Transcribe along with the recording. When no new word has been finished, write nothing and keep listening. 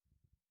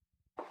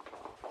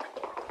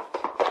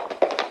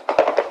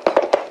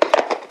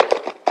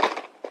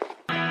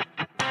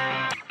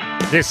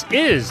This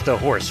is the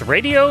Horse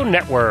Radio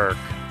Network.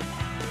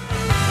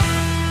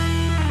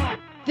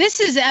 This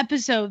is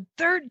episode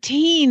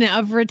 13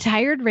 of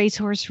Retired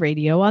Racehorse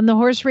Radio on the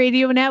Horse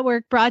Radio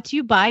Network, brought to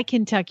you by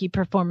Kentucky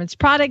Performance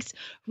Products,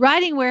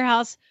 Riding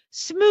Warehouse,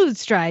 Smooth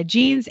Stride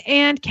Jeans,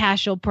 and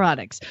Cashel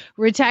Products.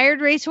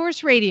 Retired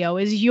Racehorse Radio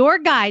is your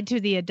guide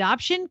to the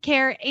adoption,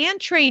 care, and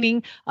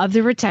training of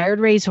the retired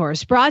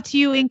racehorse, brought to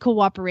you in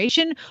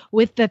cooperation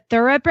with the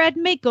Thoroughbred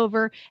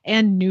Makeover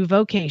and New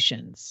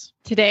Vocations.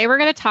 Today, we're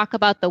going to talk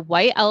about the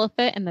white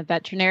elephant in the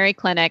veterinary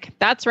clinic.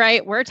 That's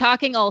right. We're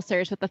talking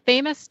ulcers with the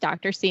famous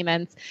Dr.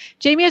 Siemens.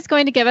 Jamie is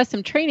going to give us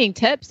some training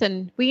tips,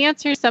 and we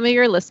answer some of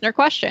your listener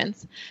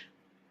questions.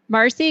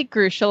 Marcy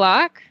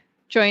Grushalak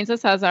joins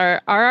us as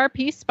our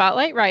RRP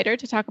Spotlight Rider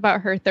to talk about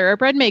her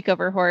Thoroughbred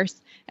Makeover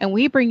horse, and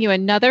we bring you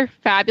another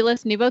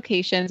fabulous New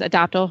Vocations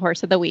Adoptable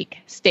Horse of the Week.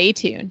 Stay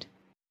tuned.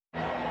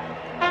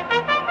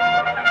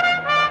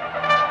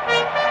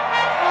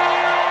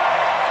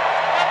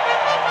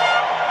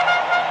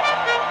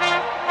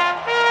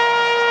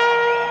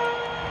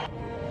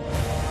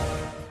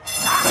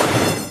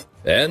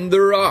 And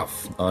they're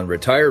off on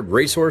Retired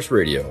Racehorse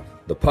Radio,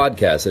 the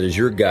podcast that is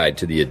your guide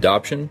to the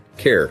adoption,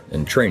 care,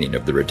 and training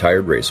of the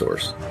retired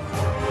racehorse.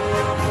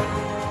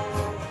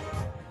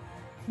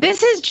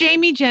 This is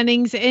Jamie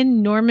Jennings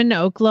in Norman,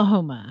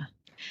 Oklahoma.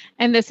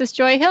 And this is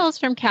Joy Hills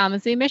from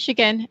Kalamazoo,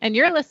 Michigan. And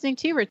you're listening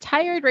to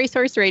Retired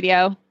Racehorse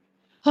Radio.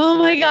 Oh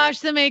my gosh,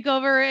 the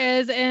makeover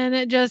is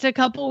in just a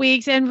couple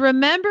weeks. And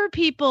remember,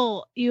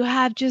 people, you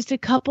have just a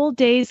couple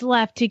days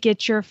left to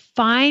get your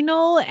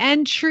final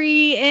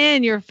entry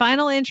in. Your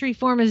final entry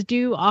form is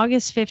due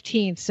August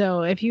 15th.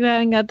 So if you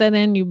haven't got that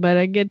in, you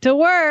better get to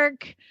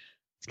work.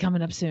 It's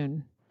coming up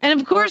soon. And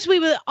of course, we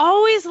would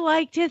always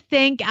like to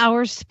thank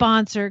our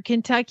sponsor,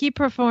 Kentucky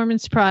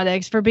Performance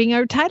Products, for being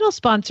our title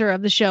sponsor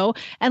of the show.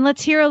 And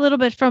let's hear a little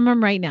bit from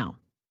them right now.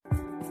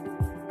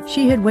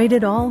 She had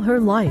waited all her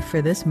life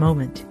for this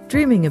moment,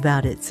 dreaming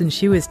about it since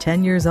she was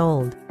 10 years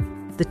old.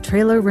 The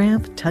trailer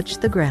ramp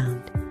touched the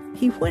ground.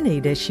 He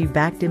whinnied as she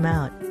backed him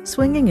out,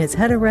 swinging his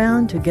head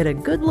around to get a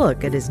good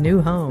look at his new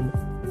home.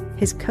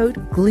 His coat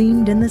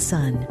gleamed in the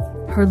sun.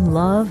 Her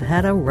love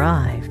had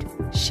arrived.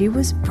 She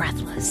was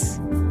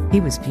breathless.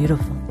 He was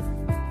beautiful.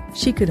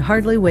 She could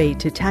hardly wait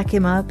to tack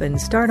him up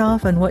and start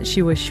off on what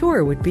she was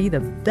sure would be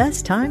the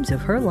best times of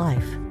her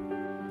life.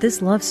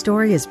 This love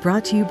story is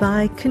brought to you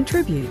by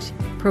Contribute,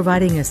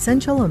 providing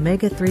essential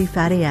omega-3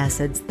 fatty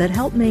acids that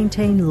help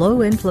maintain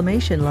low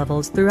inflammation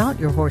levels throughout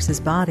your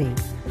horse's body.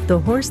 The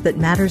horse that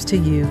matters to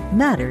you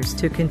matters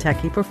to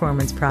Kentucky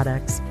Performance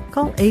Products.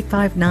 Call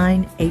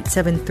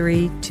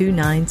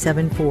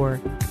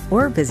 859-873-2974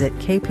 or visit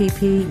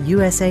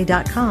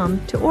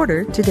kppusa.com to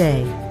order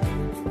today.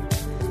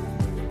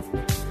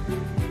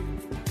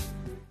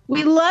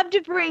 We love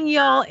to bring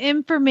y'all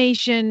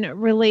information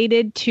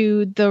related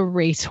to the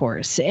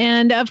racehorse.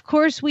 And of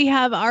course, we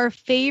have our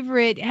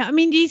favorite,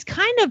 he's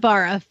kind of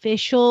our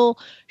official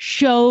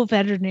show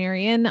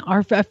veterinarian,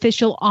 our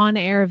official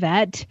on-air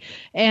vet.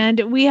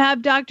 And we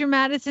have Dr.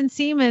 Madison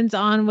Siemens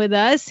on with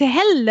us.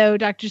 Hello,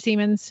 Dr.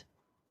 Siemens.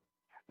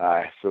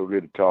 Hi, so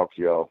good to talk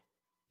to y'all.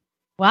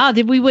 Wow,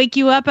 did we wake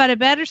you up out of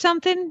bed or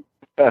something?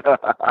 No,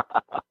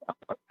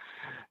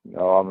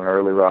 I'm an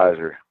early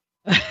riser.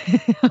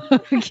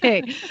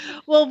 Okay.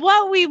 Well,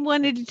 what we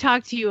wanted to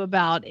talk to you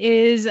about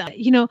is,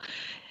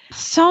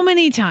 so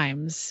many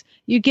times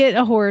you get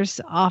a horse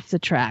off the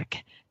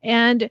track,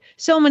 and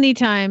so many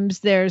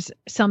times there's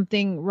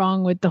something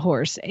wrong with the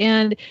horse.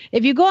 And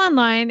if you go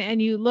online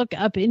and you look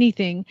up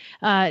anything,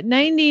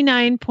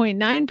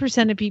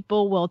 99.9% of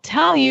people will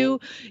tell you,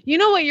 you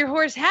know what your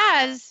horse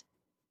has?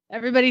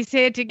 Everybody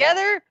say it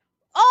together.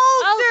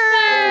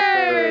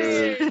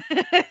 Ulcers!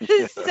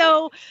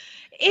 So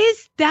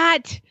is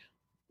that...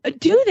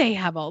 Do they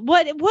have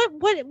what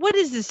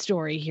is the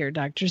story here,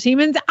 Dr.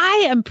 Siemens?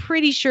 I am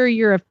pretty sure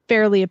you're a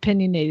fairly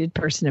opinionated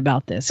person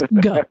about this.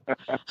 Go.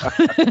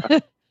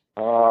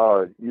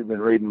 Oh, you've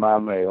been reading my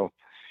mail.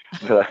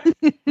 It's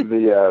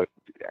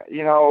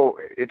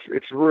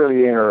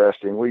really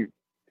interesting.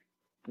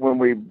 When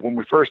we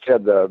first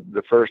had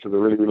the first of the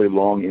really, really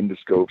long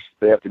endoscopes,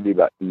 they have to be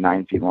about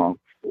 9 feet long.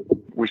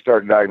 We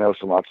started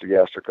diagnosing lots of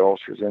gastric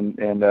ulcers, and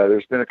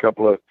there's been a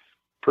couple of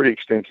pretty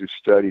extensive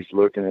studies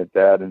looking at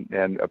that,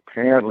 and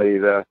apparently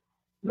the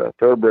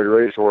thoroughbred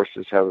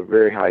racehorses have a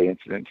very high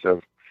incidence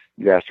of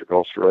gastric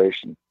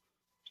ulceration,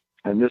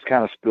 and this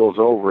kind of spills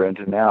over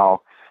into now,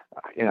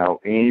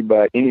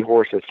 any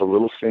horse that's a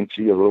little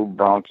cinchy, a little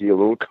bronchi, a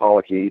little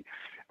colicky.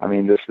 I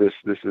mean, this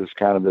is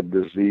kind of the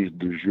disease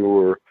du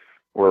jour,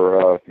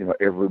 where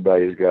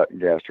everybody's got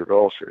gastric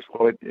ulcers.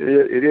 Well,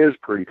 it is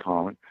pretty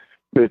common,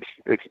 but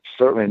it's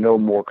certainly no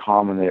more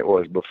common than it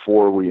was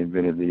before we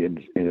invented the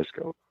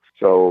endoscope.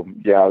 So,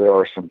 yeah, there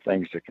are some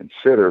things to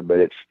consider,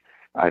 but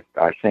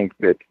I think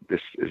that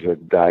this is a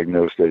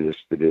diagnosis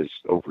that is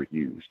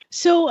overused.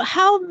 So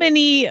how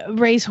many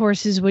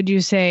racehorses would you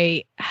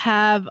say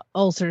have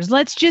ulcers?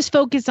 Let's just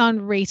focus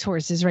on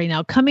racehorses right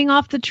now. Coming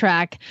off the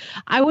track,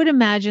 I would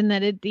imagine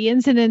that the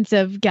incidence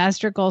of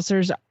gastric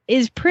ulcers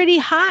is pretty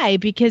high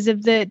because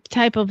of the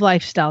type of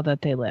lifestyle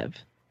that they live.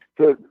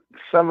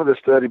 Some of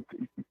the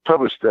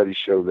published studies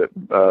show that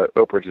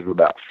upwards of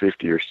about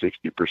 50 or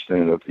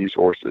 60% of these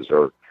horses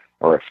are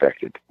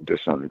affected to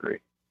some degree.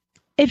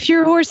 If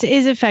your horse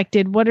is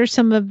affected, what are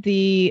some of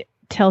the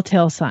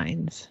telltale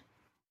signs?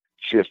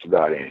 Just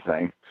about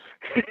anything.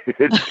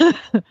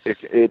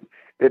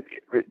 it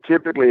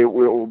typically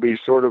will be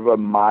sort of a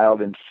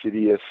mild,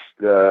 insidious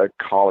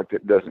colic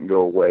that doesn't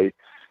go away.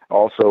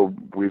 Also,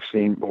 we've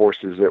seen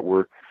horses that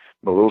were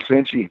a little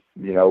cinchy.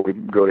 We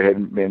go ahead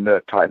and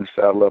tighten the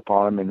saddle up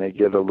on them, and they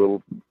get a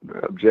little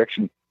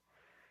objection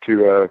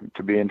to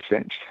being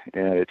cinched,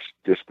 and it's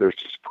just there's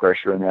just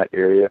pressure in that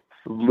area,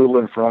 a little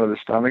in front of the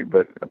stomach,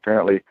 but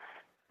apparently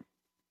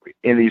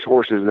in these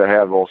horses that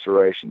have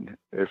ulceration,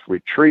 if we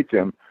treat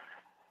them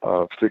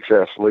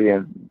successfully,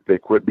 and they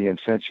quit being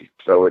cinchy.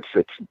 So it's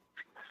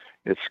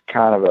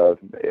kind of a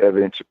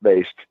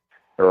evidence-based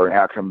or an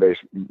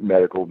outcome-based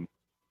medical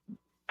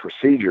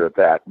procedure at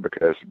that,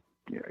 because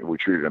we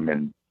treated them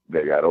and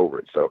they got over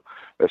it. So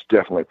that's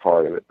definitely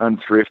part of it.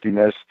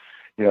 Unthriftiness.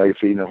 You're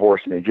feeding the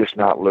horse and they're just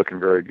not looking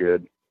very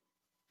good.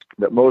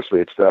 But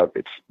mostly it's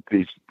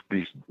these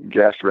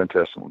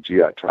gastrointestinal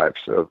GI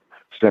types of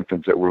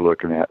symptoms that we're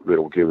looking at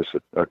that will give us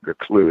a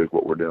clue of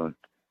what we're doing.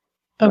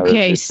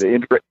 Okay.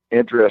 The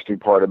interesting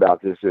part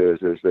about this is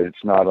that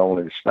it's not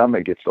only the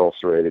stomach gets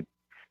ulcerated,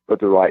 but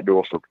the right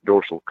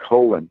dorsal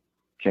colon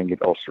can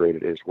get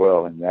ulcerated as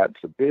well, and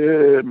that's a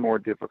bit more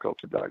difficult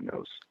to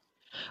diagnose.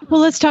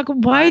 Well, let's talk.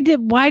 Why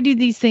do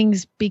these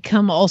things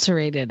become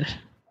ulcerated?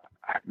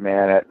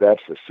 Man,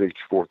 that's a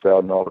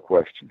 $64,000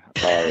 question.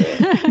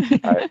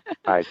 I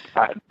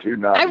do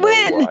not know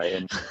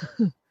why.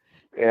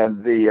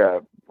 And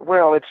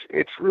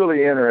it's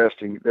really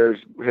interesting.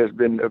 Has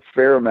been a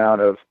fair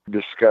amount of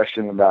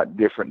discussion about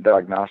different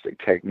diagnostic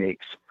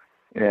techniques,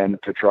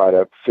 and to try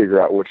to figure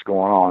out what's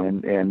going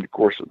on. And of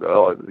course,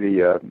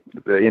 the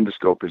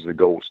endoscope is the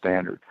gold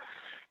standard.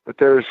 But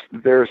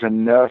there's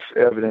enough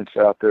evidence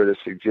out there to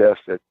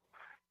suggest that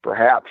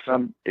perhaps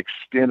some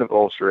extent of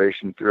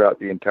ulceration throughout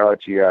the entire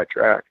GI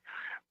tract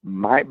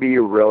might be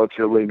a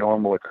relatively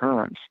normal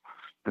occurrence.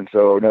 And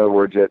so, in other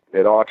words,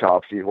 at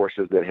autopsy,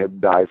 horses that have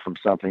died from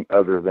something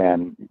other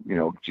than,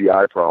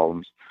 GI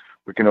problems,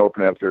 we can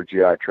open up their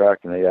GI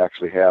tract and they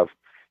actually have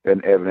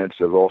an evidence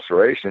of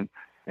ulceration,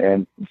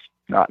 and it's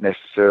not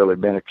necessarily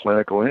been a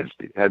clinical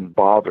entity. It hadn't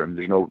bothered them.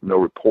 There's no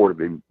report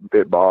of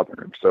it bothering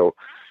them. So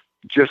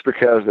just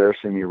because there are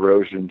some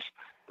erosions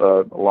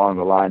along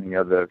the lining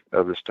of the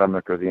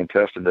stomach or the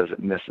intestine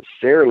doesn't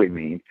necessarily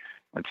mean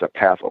it's a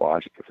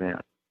pathologic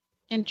event.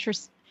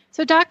 Interesting.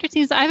 So, Dr.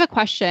 Siemens, I have a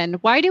question.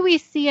 Why do we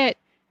see it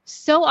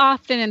so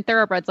often in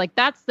thoroughbreds? Like,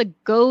 that's the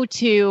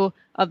go-to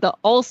of the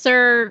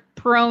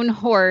ulcer-prone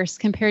horse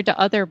compared to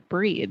other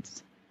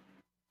breeds.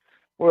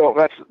 Well,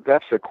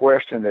 that's a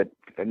question that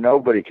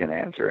nobody can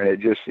answer,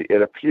 and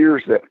it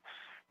appears that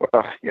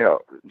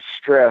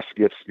stress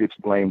gets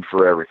blamed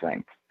for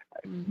everything.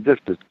 This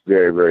is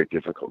very, very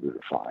difficult to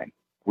define.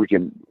 We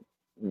can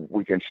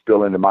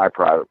spill into my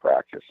private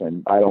practice,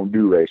 and I don't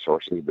do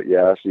racehorses, but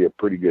yeah, I see a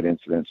pretty good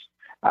incidence.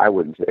 I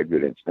wouldn't say a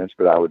good incidence,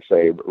 but I would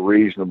say a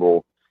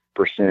reasonable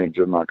percentage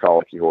of my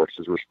colicky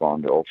horses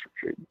respond to ulcer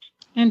treatments.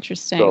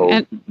 Interesting.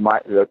 So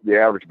the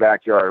average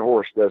backyard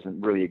horse doesn't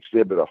really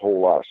exhibit a whole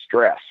lot of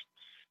stress,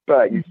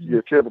 but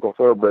your typical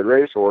thoroughbred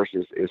racehorse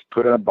is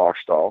put in a box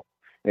stall,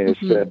 and it's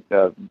fed,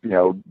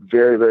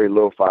 very, very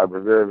low fiber,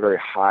 very, very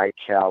high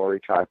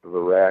calorie type of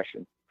a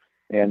ration,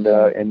 and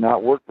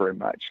not work very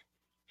much.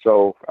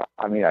 So,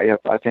 I mean,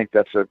 I think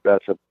that's a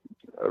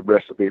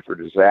recipe for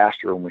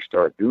disaster when we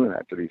start doing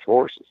that to these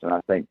horses. And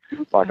I think,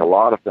 like a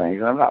lot of things,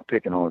 and I'm not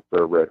picking on a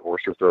thoroughbred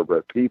horse or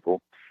thoroughbred people,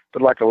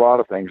 but like a lot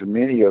of things,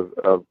 many of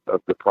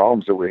the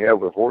problems that we have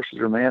with horses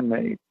are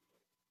man-made.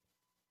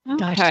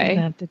 Gosh, isn't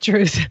that the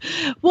truth?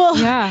 Well,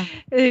 yeah,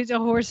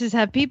 horses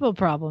have people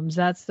problems.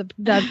 That's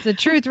the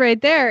truth right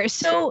there.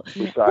 So,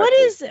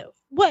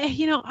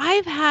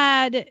 I've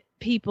had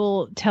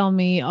people tell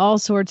me all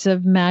sorts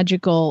of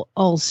magical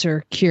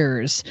ulcer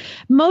cures.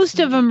 Most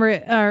of them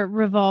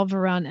revolve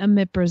around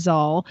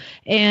omeprazole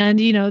and,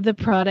 the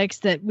products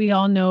that we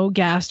all know,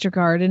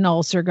 GastroGuard and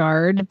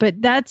UlcerGuard.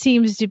 But that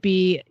seems to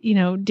be,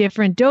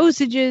 different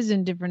dosages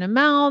and different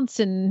amounts,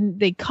 and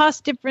they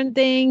cost different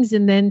things.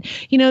 And then,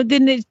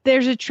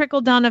 there's a trickle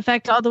down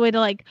effect all the way to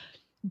like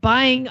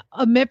buying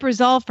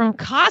omeprazole from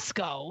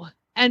Costco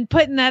and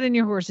putting that in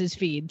your horse's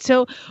feed.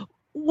 So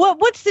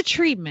what's the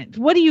treatment?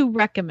 What do you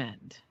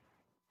recommend?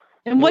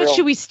 And what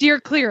should we steer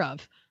clear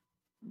of?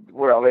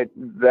 Well,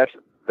 that's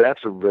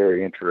a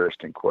very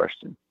interesting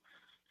question.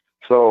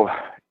 So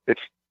it's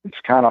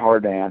kind of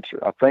hard to answer.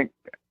 I think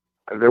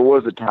there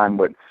was a time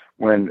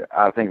when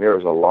I think there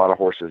was a lot of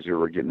horses who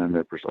were getting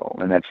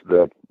omeprazole, and that's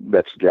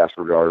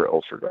GastroGuard or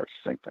UlcerGuard,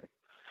 same thing.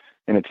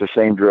 and it's the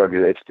same drug.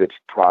 It's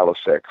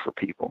Prilosec for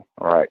people.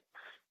 All right,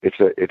 it's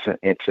an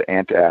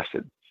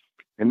antacid,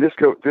 and this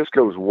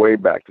goes way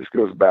back. This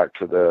goes back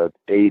to the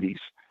 80s.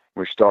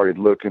 We started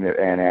looking at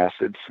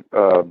antacids,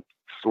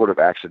 sort of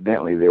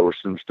accidentally. There were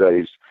some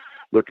studies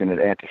looking at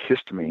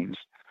antihistamines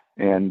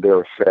and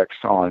their effects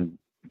on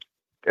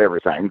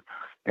everything,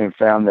 and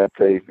found that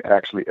they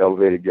actually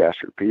elevated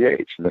gastric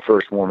pH. And the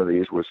first one of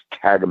these was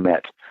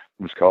Tagamet.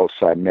 It was called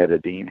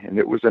cimetidine, and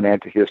it was an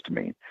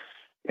antihistamine.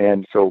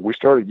 And so we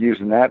started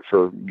using that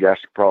for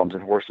gastric problems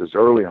in horses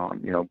early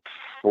on,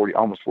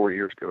 almost 40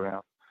 years ago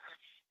now.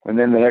 And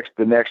then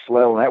the next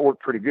level, and that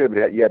worked pretty good,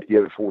 but you had to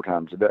give it 4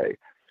 times a day.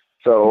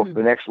 So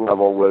the next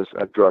level was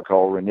a drug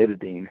called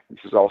ranitidine.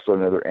 This is also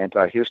another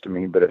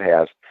antihistamine, but it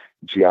has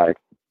GI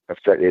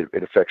effect.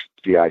 It affects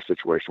the GI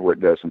situation where it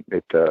doesn't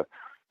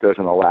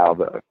allow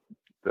the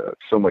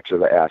so much of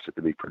the acid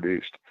to be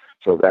produced.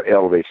 So that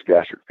elevates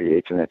gastric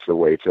pH, and that's the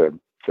way to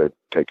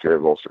take care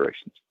of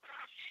ulcerations.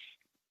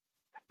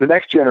 The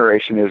next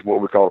generation is what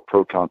we call a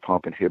proton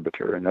pump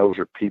inhibitor, and those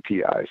are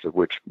PPIs, of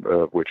which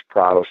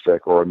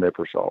Prilosec or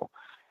omeprazole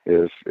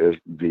is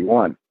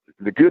V1.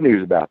 The good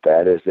news about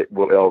that is it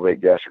will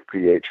elevate gastric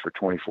pH for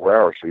 24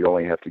 hours, so you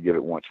only have to give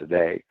it once a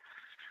day.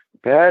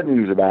 Bad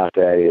news about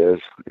that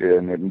is,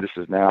 and this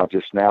is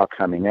just now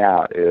coming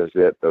out, is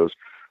that those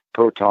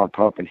proton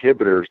pump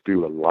inhibitors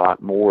do a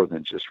lot more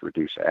than just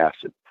reduce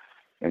acid.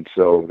 And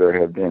so there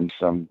have been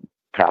some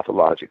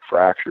pathologic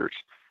fractures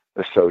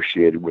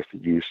associated with the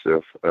use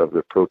of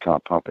the proton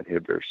pump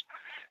inhibitors.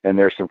 And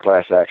there's some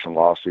class action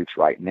lawsuits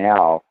right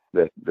now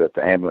that the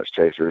ambulance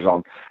chasers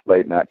on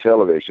late night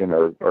television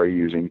are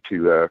using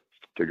to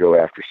go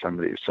after some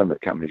of the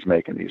companies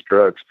making these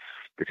drugs,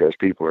 because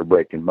people are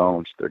breaking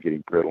bones, they're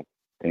getting brittle.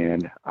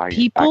 And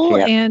people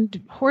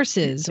and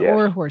horses. Yes,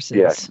 or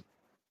horses.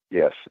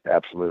 Yes,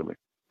 absolutely,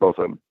 both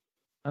of them.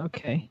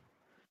 Okay.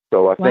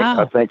 So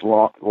I think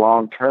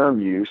long-term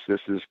use,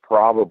 this is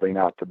probably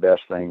not the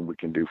best thing we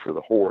can do for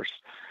the horse.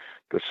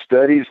 The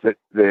studies that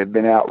have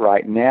been out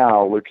right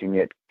now looking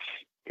at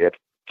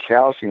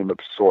calcium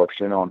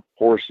absorption on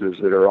horses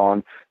that are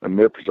on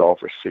omeprazole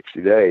for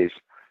 60 days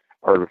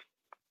are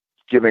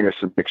giving us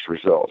some mixed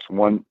results.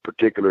 One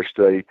particular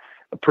study,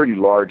 a pretty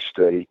large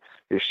study,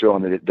 is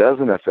showing that it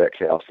doesn't affect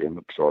calcium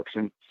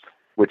absorption,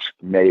 which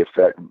may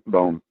affect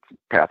bone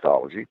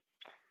pathology.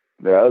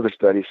 The other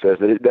study says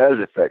that it does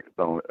affect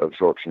bone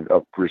absorption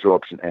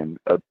and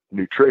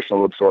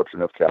nutritional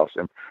absorption of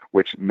calcium,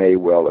 which may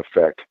well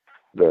affect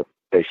the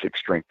basic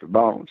strength of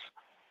bones.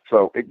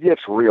 So it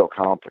gets real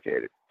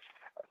complicated.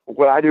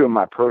 What I do in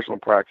my personal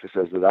practice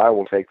is that I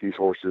will take these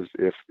horses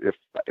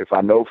if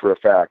I know for a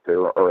fact,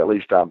 or at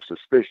least I'm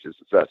suspicious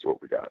that that's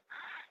what we got,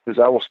 is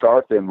I will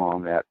start them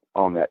on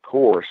that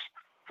course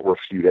for a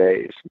few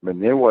days.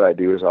 And then what I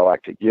do is I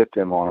like to get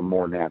them on a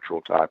more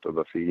natural type of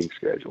a feeding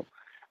schedule.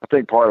 I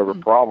think part of the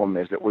problem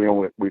is that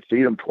we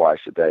feed them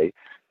twice a day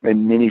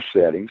in many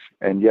settings,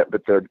 and yet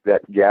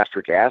that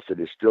gastric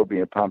acid is still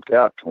being pumped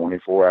out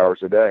 24 hours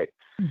a day.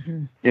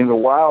 Mm-hmm. In the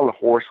wild, the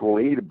horse will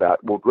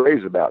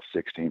graze about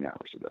 16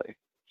 hours a day.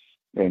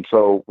 And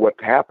so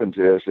what happens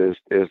is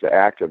the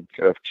act of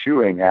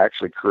chewing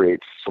actually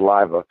creates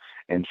saliva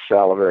and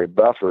salivary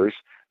buffers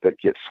that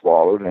get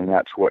swallowed, and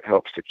that's what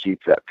helps to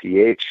keep that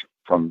pH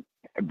from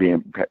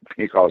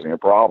causing a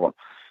problem.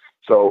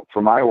 So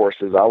for my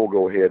horses,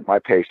 my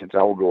patients,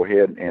 I will go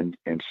ahead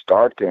and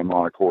start them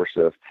on a course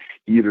of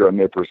either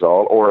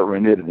omeprazole or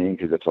ranitidine,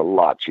 because it's a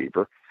lot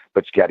cheaper,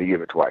 but you got to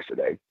give it twice a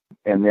day.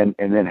 And then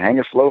hang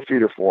a slow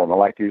feeder for them. I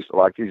like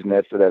these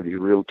nets that have these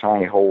real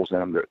tiny holes in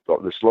them.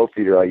 The slow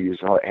feeder I use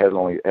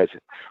has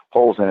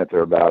holes in it.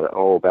 They're about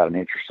an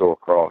inch or so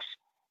across.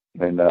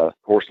 And the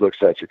horse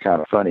looks at you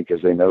kind of funny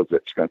because they know that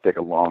it's going to take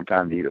a long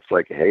time to eat a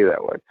flake of hay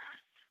that way.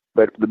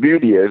 But the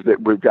beauty is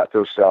that we've got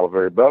those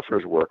salivary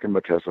buffers working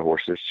because the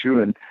horse is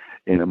chewing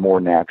in a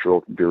more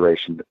natural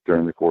duration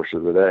during the course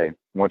of the day.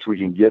 Once we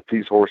can get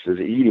these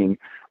horses eating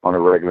on a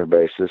regular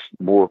basis,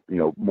 more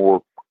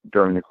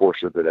during the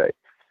course of the day,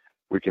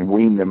 we can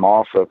wean them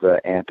off of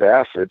the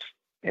antacids.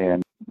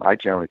 And I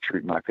generally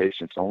treat my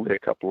patients only a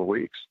couple of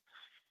weeks.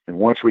 And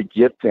once we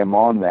get them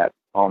on that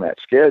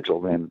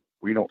schedule, then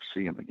we don't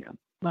see them again.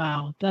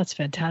 Wow, that's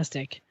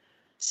fantastic.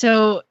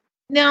 So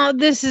now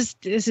this is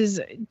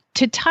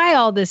to tie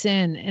all this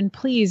in, and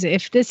please,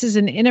 if this is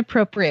an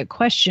inappropriate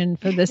question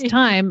for this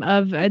time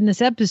in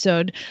this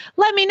episode,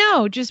 let me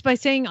know just by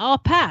saying I'll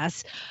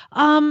pass.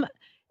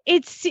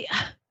 It's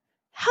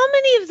how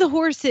many of the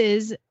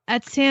horses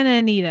at Santa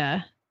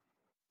Anita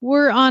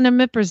were on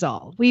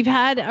omeprazole? We've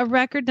had a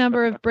record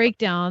number of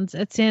breakdowns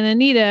at Santa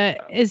Anita.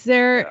 Is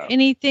there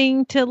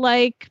anything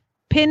to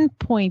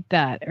pinpoint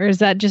that, or is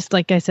that just,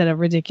 like I said, a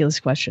ridiculous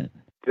question?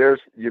 If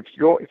you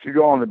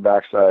go on the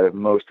backside of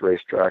most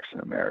racetracks in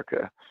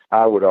America,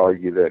 I would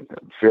argue that a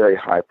very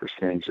high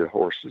percentage of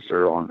horses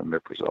are on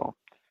omeprazole.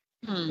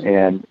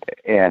 And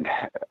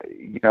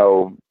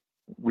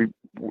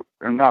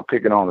I'm not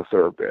picking on the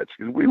thoroughbreds,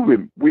 because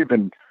we've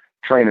been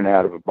training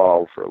out of a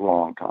bottle for a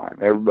long time.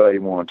 Everybody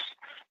wants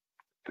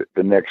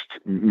the next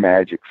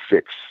magic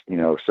fix,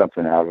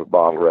 something out of a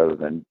bottle rather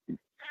than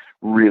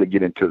really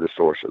get into the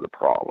source of the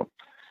problem.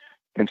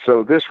 And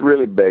so this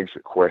really begs the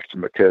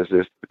question, because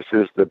this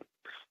is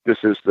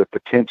the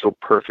potential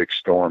perfect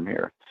storm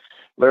here.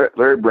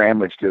 Larry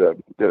Bramlage did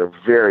a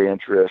very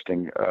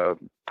interesting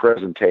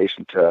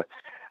presentation to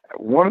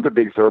one of the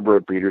big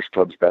thoroughbred breeders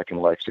clubs back in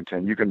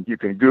Lexington. You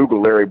can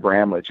Google Larry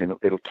Bramlage, and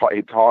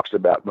he talks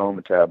about bone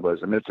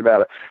metabolism. It's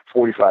about a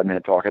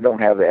 45-minute talk. I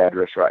don't have the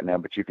address right now,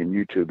 but you can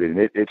YouTube it,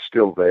 and it's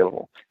still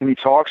available. And he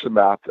talks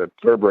about the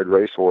thoroughbred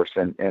racehorse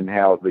and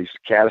how these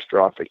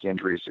catastrophic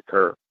injuries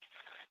occur.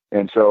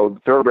 And so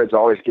thoroughbreds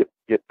always get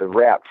the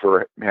rap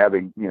for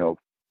having,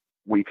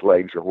 weak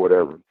legs or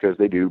whatever, because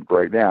they do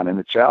break down. And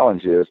the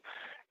challenge is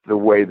the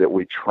way that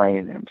we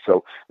train them.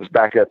 So let's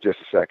back up just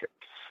a second.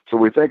 So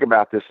we think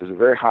about this as a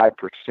very high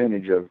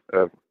percentage of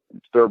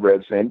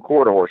thoroughbreds and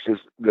quarter horses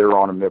that are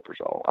on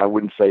omeprazole. I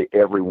wouldn't say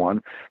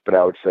everyone, but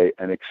I would say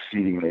an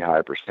exceedingly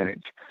high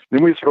percentage.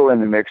 Then we throw in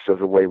the mix of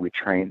the way we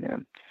train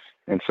them.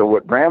 And so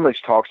what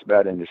Bramlage talks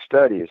about in his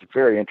study is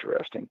very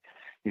interesting.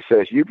 He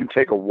says you can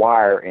take a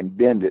wire and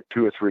bend it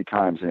 2 or 3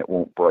 times and it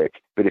won't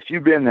break. But if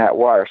you bend that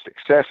wire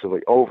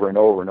successively over and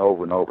over and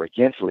over and over,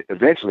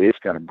 eventually it's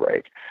going to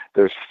break.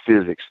 There's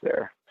physics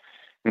there.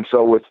 And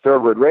so with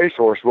thoroughbred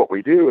racehorse, what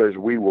we do is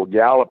we will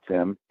gallop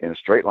them in a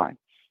straight line.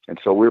 And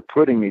so we're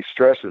putting these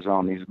stresses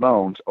on these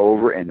bones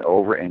over and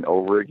over and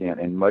over again.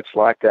 And much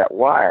like that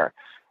wire,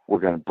 we're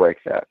going to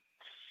break that.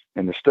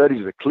 And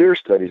the clear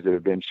studies that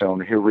have been shown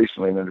here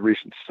recently, in the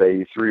recent,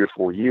 say, 3 or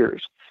 4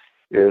 years,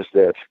 is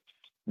that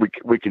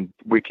we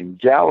can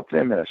gallop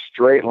them in a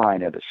straight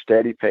line at a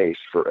steady pace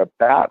for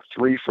about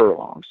 3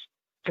 furlongs.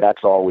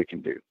 That's all we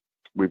can do.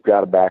 We've got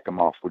to back them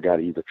off. We've got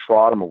to either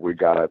trot them, or we've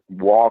got to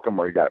walk them,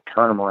 or we've got to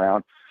turn them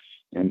around.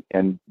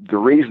 And the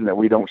reason that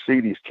we don't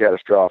see these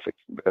catastrophic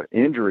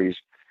injuries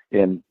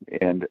in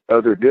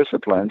other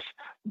disciplines,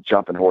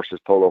 jumping horses,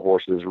 polo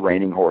horses,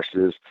 reining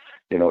horses,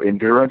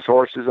 endurance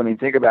horses. I mean,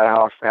 think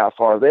about how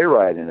far they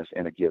ride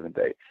in a given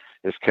day.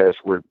 It's because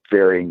we're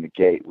varying the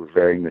gait, we're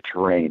varying the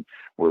terrain,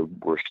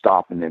 we're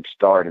stopping them,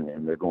 starting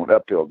them. They're going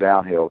uphill,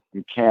 downhill,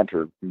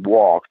 canter,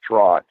 walk,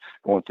 trot,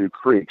 going through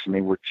creeks. I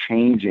mean, we're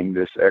changing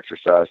this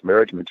exercise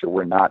regimen so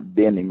we're not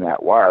bending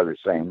that wire the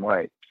same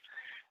way.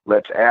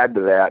 Let's add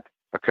to that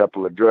a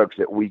couple of drugs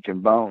that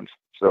weaken bones.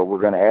 So we're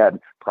going to add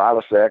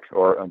Prilosec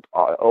or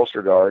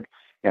Ulcerguard,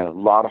 and a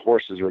lot of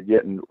horses are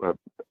getting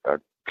a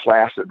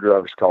class of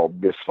drugs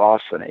called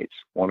bisphosphonates.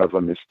 One of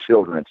them is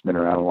Tildren. It's been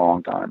around a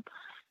long time.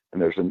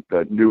 And there's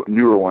a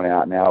newer one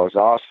out now is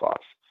Osphos.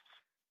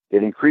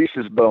 It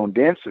increases bone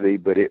density,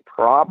 but it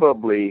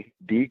probably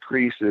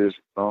decreases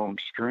bone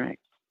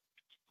strength.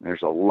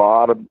 There's a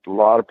lot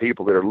of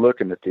people that are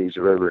looking at these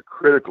very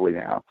critically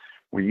now.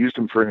 We used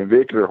them for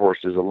navicular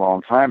horses a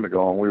long time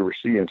ago, and we were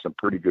seeing some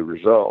pretty good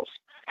results.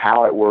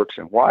 How it works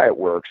and why it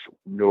works,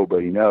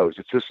 nobody knows.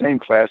 It's the same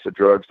class of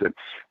drugs that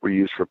we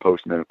use for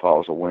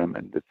postmenopausal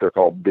women. That they're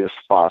called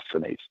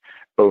bisphosphonates.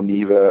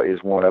 Boniva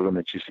is one of them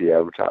that you see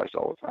advertised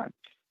all the time.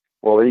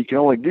 Well, you can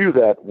only do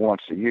that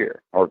once a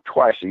year or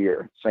twice a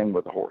year. Same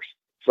with the horse.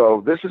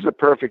 So this is a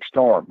perfect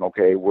storm.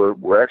 Okay,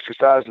 we're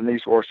exercising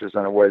these horses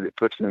in a way that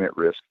puts them at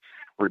risk.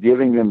 We're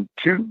giving them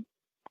 2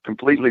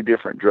 completely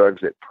different drugs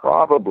that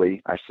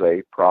probably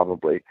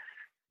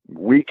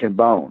weaken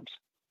bones,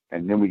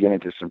 and then we get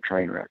into some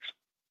train wrecks.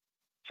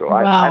 So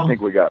wow. I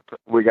think we got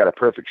a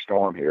perfect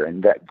storm here,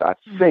 and that I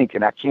think,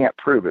 and I can't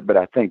prove it, but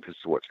I think this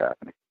is what's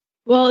happening.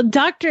 Well,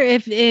 Doctor,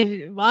 if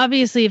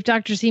obviously if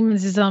Dr.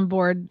 Siemens is on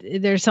board,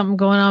 there's something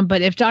going on.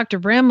 But if Dr.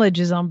 Bramlage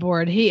is on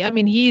board,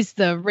 he's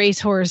the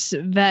racehorse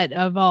vet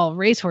of all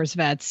racehorse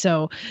vets.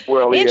 So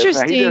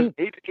interesting.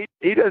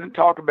 He doesn't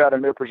talk about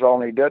omeprazole,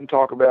 and he doesn't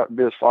talk about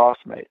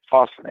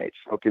bisphosphonates.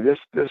 Okay,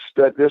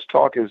 this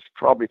talk is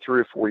probably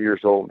 3 or 4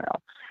 years old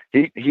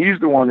now. He's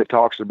the one that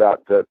talks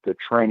about the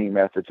training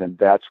methods, and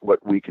that's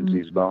what weakens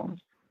these bones.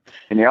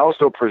 And he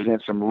also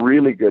presents some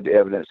really good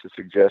evidence to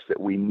suggest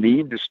that we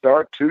need to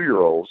start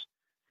 2-year-olds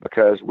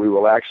because we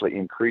will actually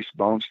increase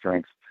bone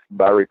strength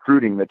by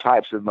recruiting the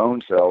types of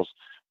bone cells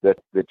that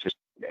just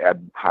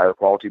add higher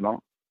quality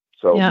bone.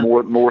 So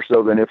more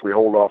so than if we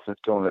hold off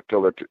until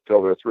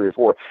they're 3 or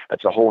 4.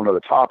 That's a whole other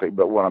topic.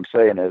 But what I'm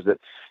saying is that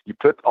you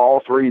put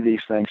all 3 of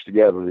these things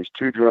together, these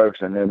 2 drugs,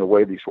 and then the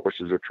way these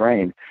horses are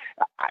trained,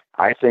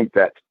 I think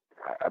that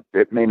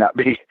it may not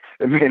be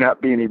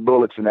any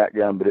bullets in that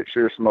gun, but it's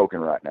sure smoking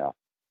right now.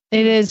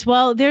 It is.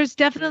 Well, there's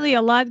definitely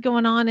a lot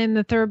going on in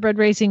the thoroughbred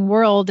racing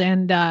world,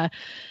 and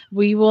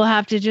we will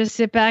have to just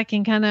sit back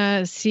and kind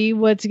of see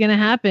what's going to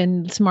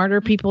happen.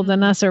 Smarter people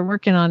than us are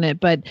working on it.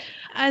 But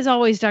as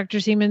always, Dr.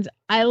 Siemens,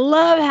 I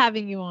love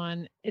having you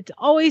on. It's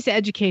always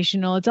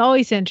educational. It's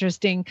always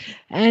interesting.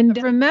 And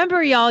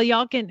remember,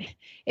 y'all can,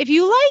 if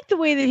you like the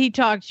way that he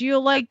talks,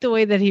 you'll like the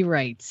way that he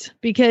writes,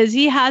 because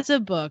he has a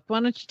book. Why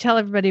don't you tell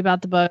everybody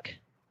about the book?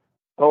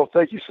 Oh,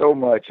 thank you so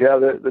much. Yeah,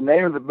 the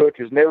name of the book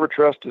is Never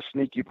Trust a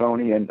Sneaky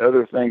Pony and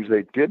Other Things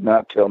They Did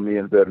Not Tell Me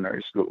in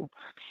Veterinary School.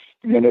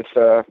 and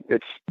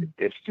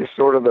it's just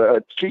sort of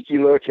a cheeky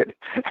look at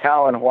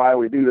how and why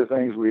we do the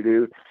things we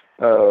do.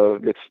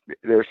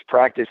 There's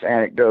practice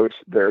anecdotes,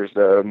 there's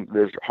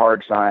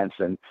hard science,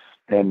 and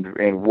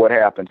what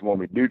happens when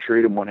we do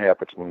treat them, what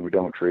happens when we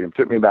don't treat them. It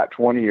took me about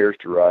 20 years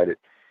to write it,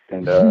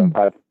 and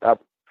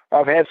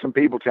I've had some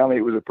people tell me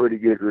it was a pretty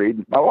good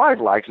read. My wife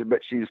likes it,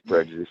 but she's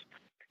prejudiced.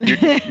 You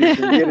can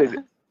get it.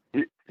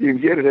 You can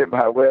get it at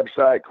my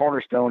website,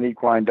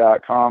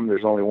 cornerstoneequine.com.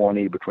 There's only one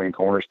E between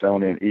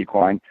Cornerstone and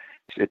Equine.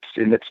 It's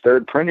in its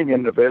third printing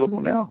and available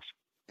now.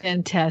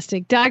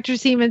 Fantastic. Dr.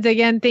 Seamans,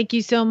 again, thank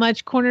you so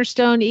much.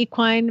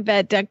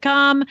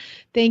 CornerstoneEquineVet.com.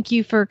 Thank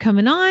you for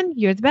coming on.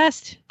 You're the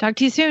best. Talk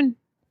to you soon.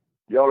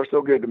 Y'all are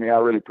so good to me. I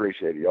really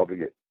appreciate it. Y'all be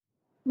good.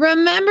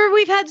 Remember,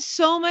 we've had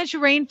so much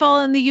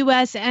rainfall in the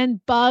U.S. and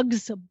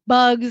bugs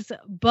are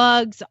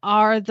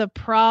the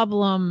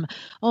problem.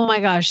 Oh my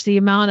gosh, the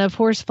amount of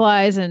horse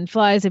flies and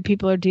flies that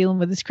people are dealing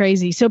with is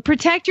crazy. So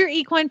protect your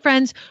equine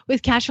friends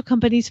with Cashel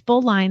Company's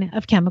full line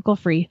of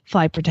chemical-free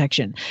fly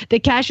protection. The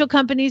Cashel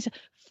Company's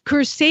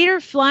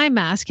Crusader Fly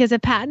Mask has a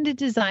patented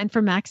design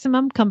for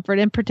maximum comfort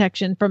and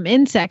protection from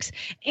insects,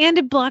 and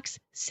it blocks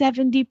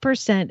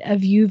 70% of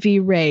UV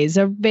rays.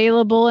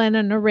 Available in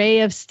an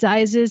array of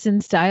sizes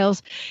and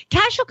styles,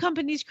 Cashel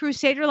Company's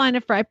Crusader line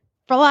of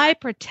fly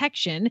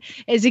protection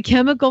is a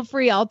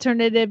chemical-free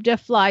alternative to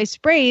fly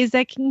sprays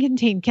that can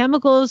contain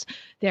chemicals.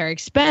 They're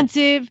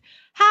expensive.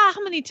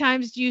 How many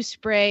times do you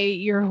spray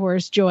your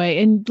horse, Joy?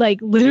 And like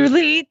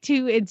literally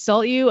to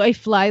insult you, a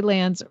fly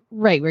lands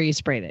right where you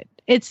sprayed it.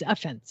 It's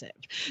offensive.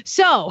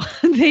 So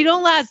they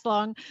don't last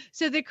long.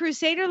 So the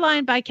Crusader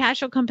line by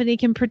Cashel Company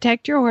can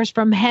protect your horse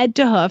from head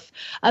to hoof.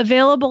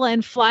 Available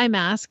in fly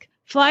mask,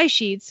 fly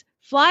sheets,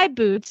 fly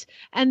boots,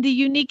 and the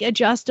unique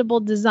adjustable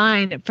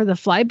design for the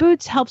fly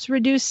boots helps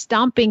reduce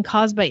stomping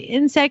caused by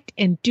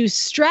insect-induced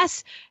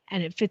stress,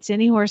 and it fits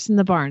any horse in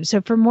the barn.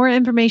 So for more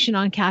information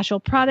on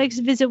Cashel products,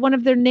 visit one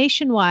of their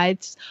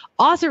nationwide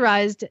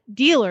authorized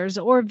dealers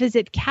or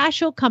visit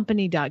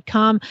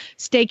cashelcompany.com.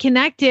 Stay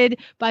connected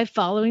by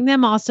following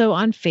them also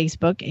on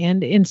Facebook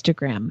and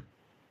Instagram.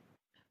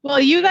 Well,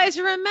 you guys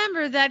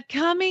remember that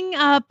coming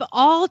up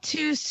all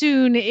too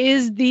soon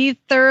is the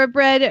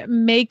Thoroughbred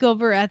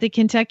Makeover at the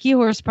Kentucky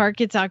Horse Park.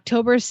 It's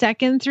October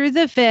 2nd through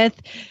the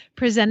 5th,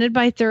 presented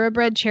by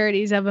Thoroughbred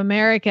Charities of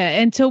America.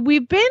 And so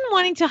we've been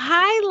wanting to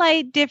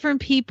highlight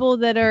different people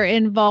that are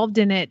involved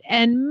in it.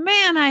 And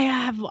man, I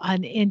have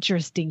an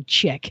interesting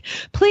chick.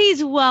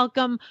 Please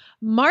welcome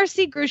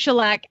Marcy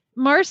Grushalak.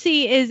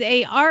 Marcy is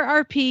a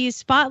RRP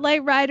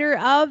Spotlight Rider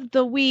of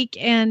the Week,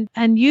 and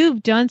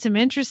you've done some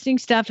interesting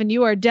stuff, and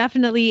you are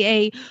definitely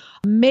a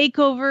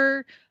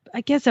makeover,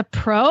 I guess, a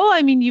pro.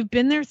 I mean, you've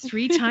been there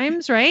 3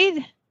 times,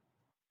 right?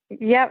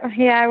 Yep.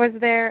 Yeah, I was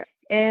there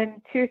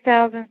in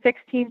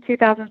 2016,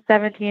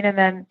 2017, and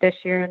then this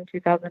year in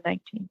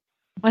 2019.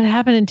 What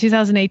happened in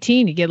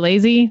 2018? You get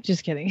lazy?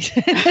 Just kidding.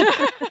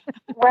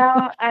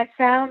 Well, I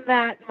found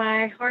that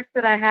my horse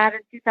that I had in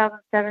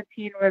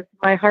 2017 was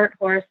my heart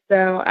horse,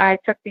 so I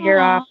took the year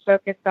off,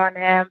 focused on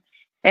him,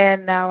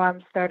 and now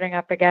I'm starting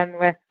up again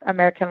with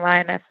American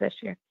Lioness this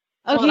year.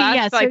 Okay, well,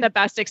 that's like the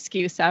best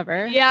excuse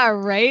ever. Yeah,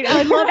 right.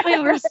 I love my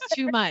horse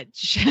too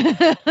much.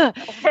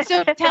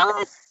 So tell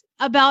us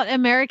about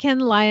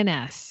American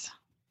Lioness.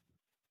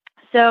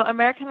 So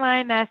American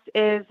Lioness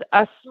is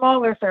a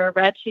smaller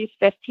thoroughbred. She's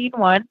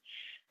 15-1.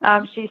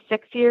 She's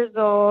 6 years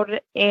old,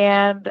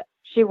 and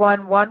she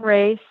won 1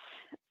 race,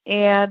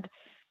 and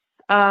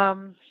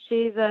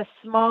she's a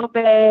small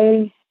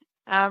bay,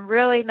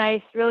 really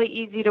nice, really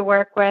easy to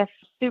work with,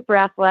 super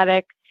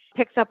athletic,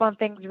 picks up on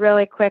things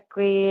really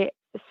quickly,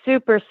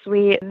 super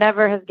sweet,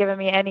 never has given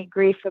me any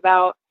grief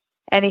about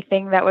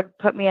anything that would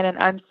put me in an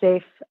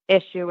unsafe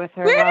issue with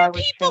her. Where do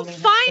people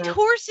find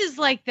horses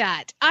like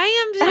that?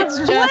 It's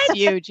just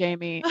you,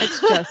 Jamie.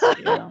 It's just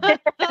you.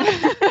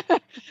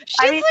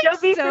 She's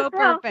like so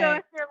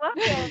perfect.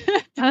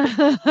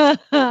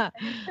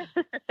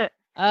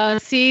 So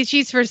see,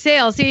 she's for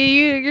sale.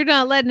 See, you're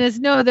not letting us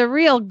know the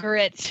real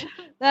grit.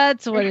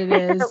 That's what it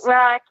is. Well,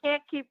 I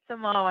can't keep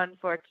them all,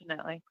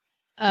 unfortunately.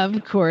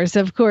 Of course.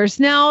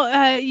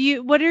 Now,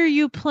 what are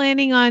you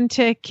planning on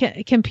to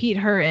compete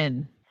her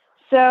in?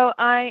 So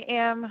I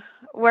am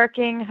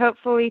working,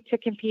 hopefully, to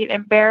compete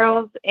in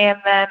barrels, and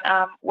then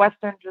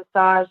Western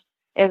Dressage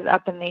is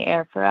up in the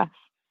air for us.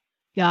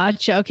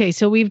 Gotcha. Okay,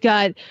 so we've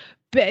got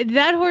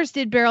that horse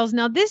did barrels.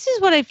 Now, this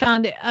is what I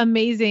found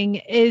amazing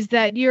is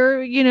that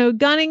you're,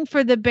 gunning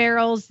for the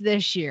barrels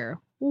this year.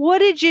 What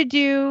did you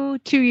do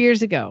 2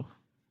 years ago?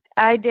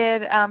 I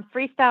did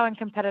freestyle and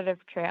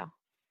competitive trail.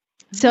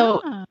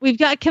 So we've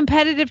got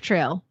competitive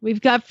trail,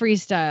 we've got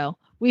freestyle,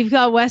 we've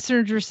got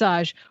Western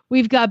Dressage,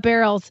 we've got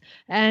barrels,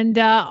 and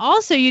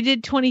also you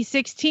did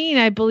 2016,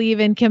 I believe,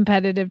 in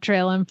competitive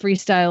trail and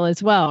freestyle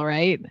as well,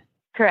 right?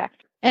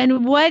 Correct.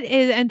 And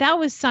that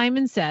was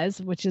Simon Says,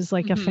 which is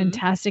like a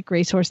fantastic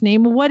racehorse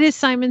name. What is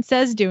Simon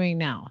Says doing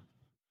now?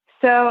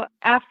 So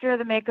after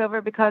the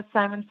makeover, because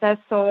Simon Says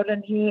sold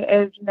and he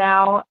is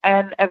now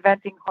an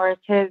eventing horse,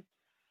 his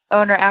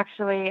owner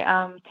actually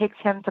takes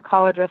him to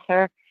college with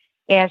her.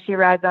 and she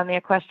rides on the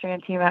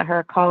equestrian team at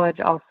her college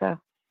also.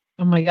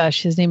 Oh my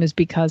gosh, his name is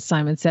Because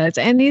Simon Says,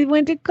 and he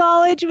went to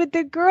college with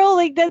the girl.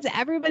 Like, that's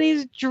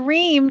everybody's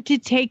dream, to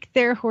take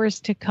their horse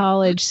to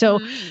college. So,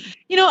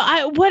 you know,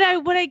 what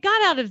I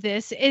got out of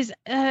this is,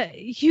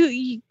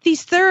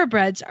 these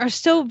thoroughbreds are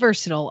so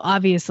versatile,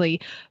 obviously,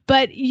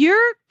 but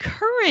your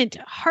current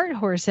Heart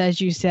horse,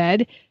 as you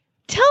said,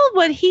 tell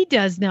what he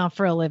does now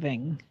for a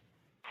living.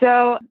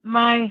 So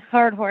my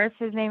Heart horse,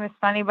 his name is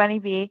Funny Bunny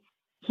B.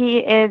 He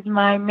is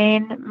my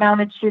main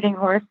mounted shooting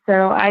horse,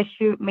 so I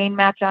shoot main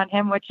match on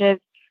him, which is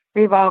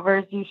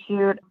revolvers. You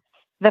shoot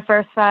the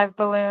first 5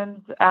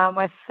 balloons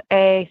with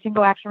a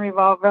single action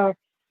revolver.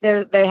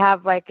 They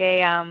have like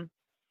it's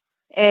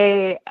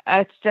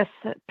just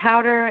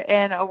powder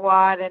in a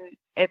wad, and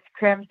it's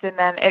crimped, and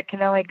then it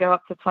can only go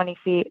up to 20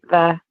 feet,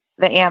 the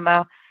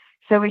ammo.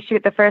 So we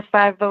shoot the first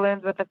 5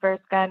 balloons with the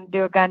first gun,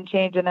 do a gun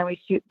change, and then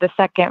we shoot the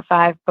second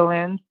 5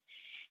 balloons.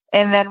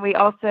 And then we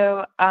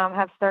also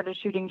have started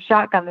shooting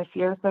shotgun this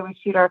year. So we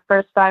shoot our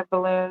first 5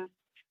 balloons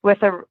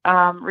with a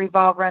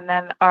revolver, and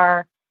then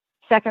our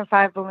second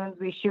 5 balloons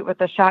we shoot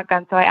with a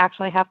shotgun. So I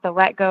actually have to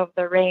let go of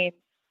the reins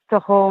to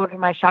hold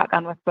my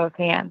shotgun with both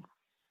hands.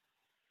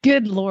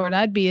 Good Lord,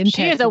 I'd be in.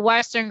 She is a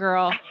Western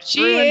girl.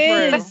 She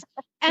is.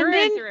 And Through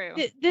then and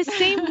through. the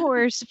same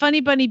horse,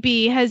 Funny Bunny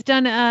B, has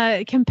done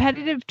a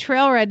competitive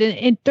trail ride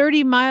in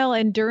 30-mile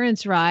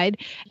endurance ride,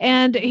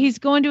 and he's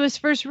going to his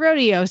first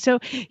rodeo. So,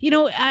 you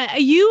know,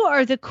 you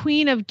are the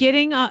queen of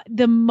getting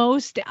the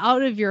most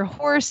out of your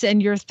horse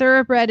and your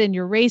thoroughbred and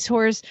your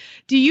racehorse.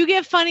 Do you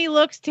get funny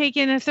looks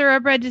taking a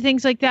thoroughbred to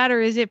things like that,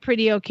 or is it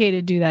pretty okay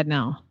to do that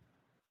now?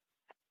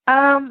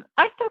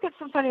 I still get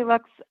some funny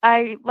looks.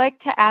 I like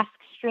to ask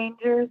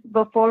strangers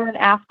before and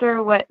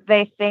after what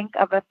they think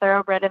of a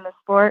thoroughbred in the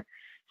sport.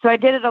 So I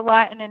did it a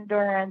lot in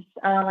endurance.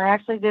 I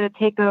actually did a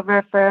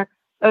takeover for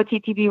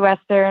OTTB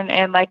Western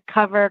and like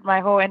covered my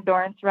whole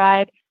endurance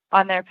ride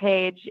on their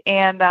page.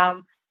 And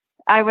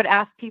I would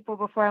ask people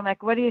before, I'm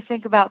like, what do you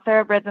think about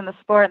thoroughbreds in the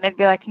sport? And they'd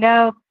be like,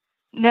 no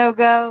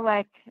go.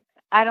 Like,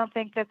 I don't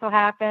think this will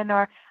happen,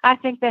 or I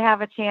think they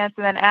have a chance.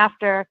 And then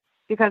after,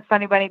 because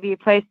Funny Bunny B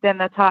placed in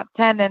the top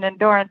 10 in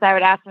endurance, I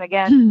would ask them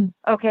again,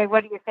 okay,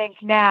 what do you think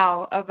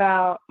now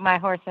about my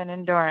horse in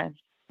endurance?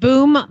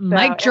 Boom,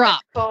 mic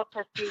drop. Cool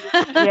to see.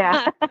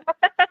 Yeah.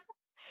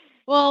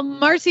 Well,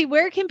 Marcy,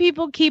 where can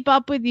people keep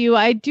up with you?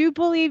 I do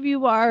believe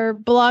you are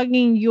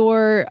blogging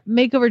your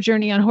makeover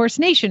journey on Horse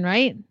Nation,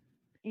 right?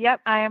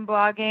 Yep, I am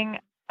blogging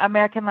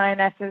American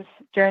Lioness's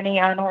journey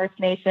on Horse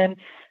Nation.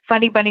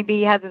 Funny Bunny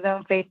B has his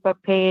own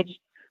Facebook page,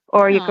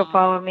 or you can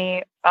follow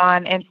me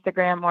on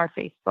Instagram or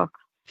Facebook.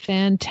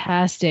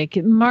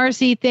 Fantastic.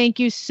 Marcy, thank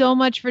you so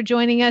much for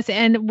joining us,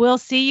 and we'll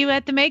see you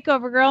at the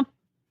makeover, girl.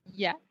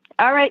 Yeah.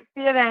 All right.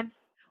 See you then.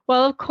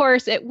 Well, of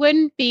course, it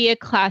wouldn't be a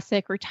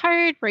classic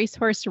Retired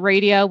Racehorse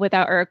Radio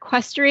without our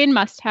equestrian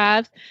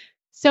must-haves.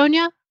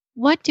 Sonia,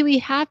 what do we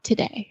have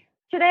today?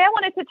 Today, I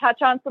wanted to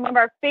touch on some of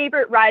our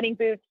favorite riding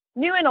boots,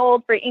 new and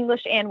old, for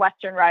English and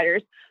Western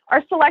riders.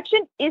 Our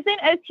selection isn't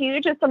as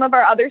huge as some of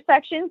our other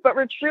sections, but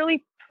we're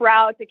truly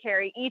proud to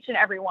carry each and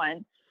every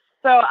one.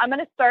 So I'm going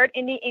to start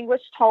in the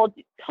English tall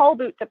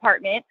boot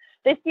department.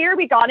 This year,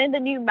 we got in the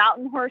new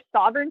Mountain Horse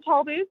Sovereign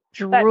tall boots.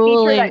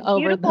 Drooling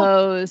over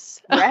those.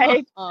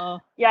 Right?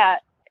 Yeah.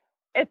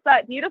 It's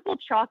that beautiful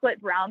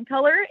chocolate brown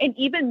color. And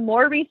even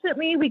more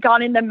recently, we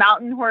got in the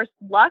Mountain Horse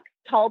Luxe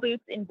tall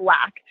boots in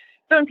black.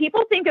 So when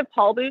people think of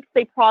tall boots,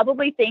 they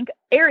probably think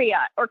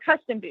Ariat or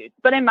custom boots.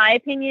 But in my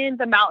opinion,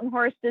 the Mountain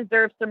Horse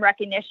deserves some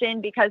recognition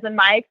because in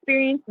my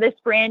experience, this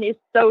brand is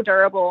so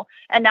durable.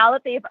 And now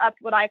that they've upped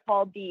what I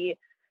call the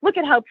look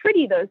at how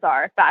pretty those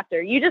are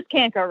factor, you just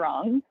can't go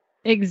wrong.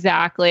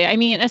 Exactly. I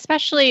mean,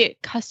 especially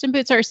custom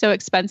boots are so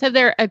expensive.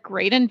 They're a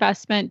great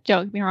investment,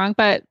 don't get me wrong.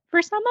 But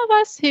for some of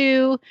us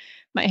who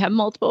might have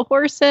multiple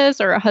horses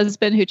or a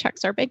husband who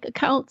checks our bank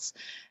accounts,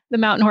 the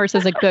Mountain Horse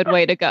is a good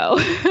way to go.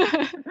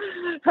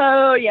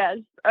 Oh, yes.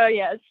 Oh,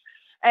 yes.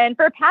 And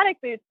for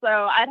paddock boots,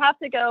 though, I'd have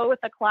to go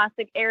with the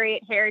classic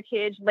Ariat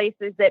Heritage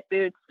laces zip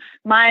boots.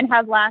 Mine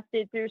have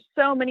lasted through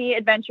so many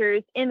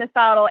adventures in the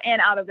saddle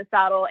and out of the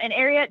saddle, and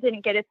Ariat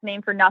didn't get its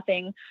name for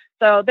nothing.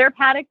 So their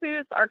paddock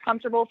boots are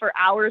comfortable for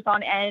hours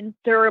on end,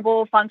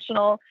 durable,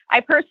 functional.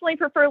 I personally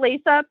prefer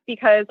lace-up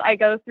because I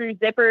go through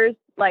zippers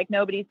like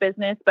nobody's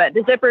business, but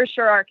the zippers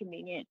sure are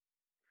convenient.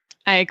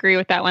 I agree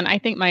with that one. I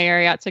think my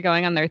Ariats are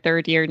going on their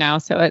 3rd year now,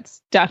 so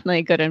it's definitely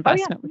a good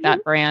investment with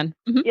that brand.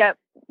 Mm-hmm. Yep.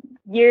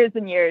 Years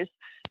and years.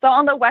 So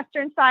on the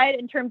Western side,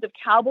 in terms of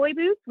cowboy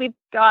boots, we've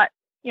got,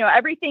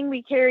 everything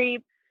we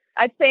carry.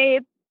 I'd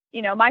say,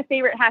 my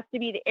favorite has to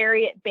be the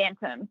Ariat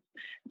Bantam.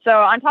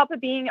 So on top of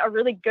being a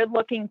really good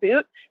looking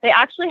boot, they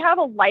actually have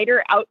a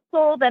lighter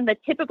outsole than the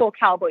typical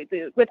cowboy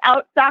boot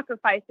without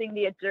sacrificing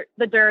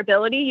the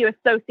durability you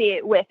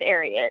associate with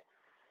Ariat.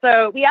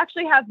 So we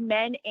actually have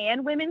men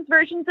and women's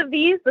versions of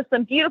these with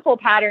some beautiful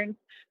patterns.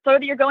 So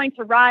whether you're going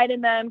to ride in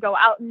them, go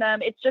out in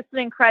them, it's just an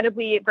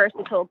incredibly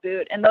versatile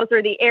boot. And those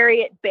are the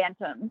Ariat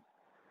Bantams.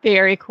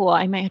 Very cool.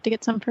 I might have to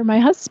get some for my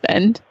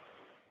husband.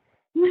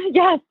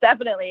 Yes,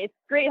 definitely. It's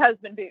a great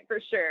husband boot for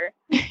sure.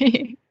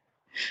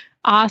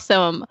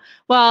 Awesome.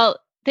 Well,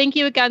 thank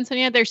you again,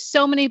 Sonia. There's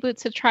so many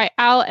boots to try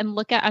out and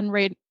look at on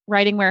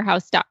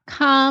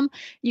ridingwarehouse.com.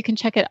 You can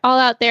check it all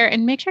out there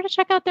and make sure to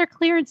check out their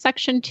clearance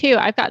section too.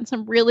 I've gotten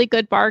some really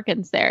good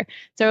bargains there.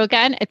 So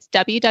again, it's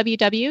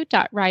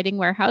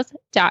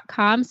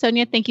www.ridingwarehouse.com.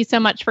 Sonia, thank you so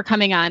much for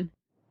coming on.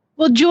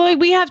 Well, Joy,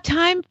 we have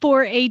time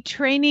for a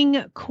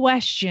training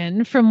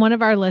question from one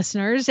of our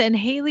listeners. And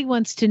Haley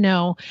wants to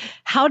know,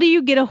 how do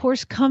you get a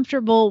horse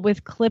comfortable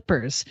with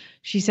clippers?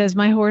 She says,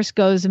 my horse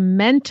goes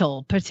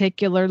mental,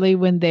 particularly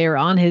when they're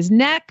on his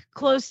neck,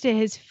 close to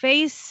his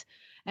face.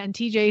 And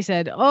TJ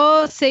said,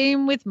 oh,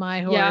 same with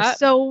my horse. Yeah.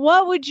 So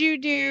what would you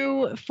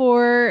do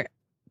for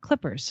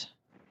clippers?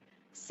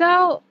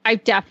 So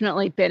I've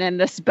definitely been in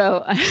this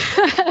boat.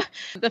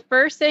 The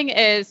first thing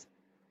is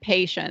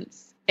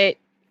patience.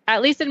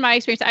 At least in my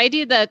experience, I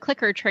do the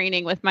clicker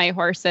training with my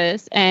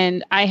horses,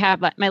 and I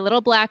have my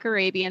little black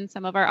Arabian.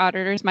 Some of our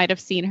auditors might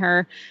have seen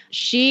her.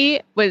 She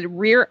would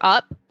rear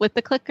up with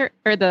the clicker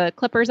or the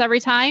clippers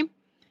every time.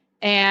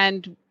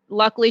 And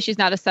luckily she's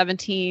not a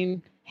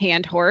 17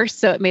 hand horse,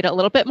 so it made it a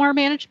little bit more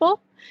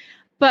manageable.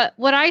 But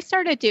what I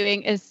started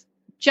doing is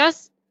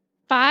just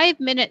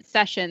 5-minute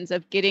sessions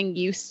of getting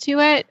used to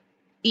it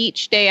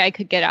each day I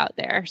could get out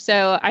there.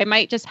 So I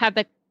might just have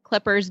the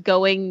clippers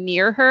going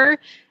near her.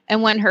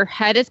 And when her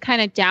head is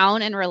kind of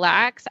down and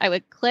relaxed, I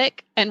would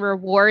click and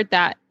reward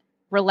that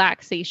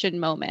relaxation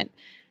moment.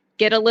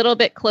 Get a little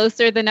bit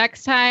closer the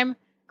next time,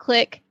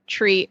 click,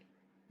 treat,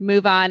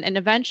 move on. And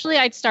eventually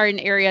I'd start in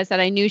areas that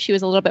I knew she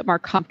was a little bit more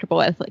comfortable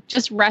with, like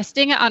just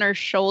resting it on her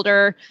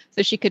shoulder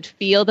so she could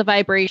feel the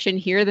vibration,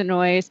 hear the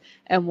noise.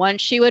 And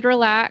once she would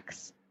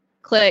relax,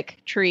 click,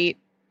 treat,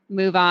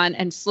 move on,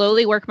 and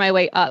slowly work my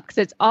way up, because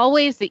it's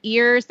always the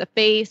ears, the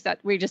face, that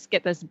we just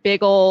get this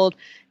big old,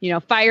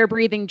 fire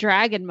breathing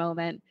dragon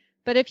moment.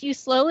 But if you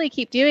slowly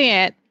keep doing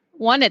it,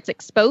 one, it's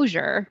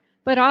exposure,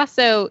 but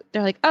also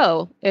they're like,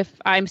 oh, if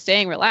I'm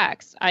staying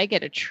relaxed, I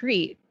get a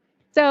treat.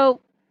 So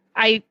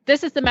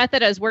this is the method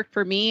that has worked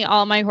for me.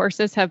 All my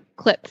horses have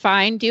clipped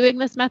fine doing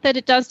this method.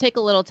 It does take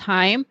a little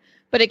time,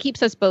 but it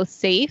keeps us both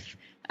safe.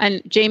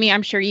 And Jamie,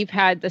 I'm sure you've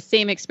had the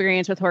same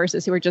experience with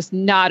horses who are just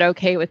not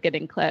okay with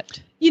getting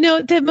clipped.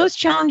 The most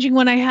challenging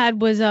one I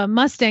had was a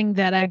Mustang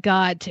that I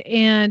got,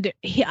 and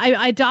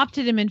I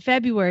adopted him in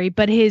February,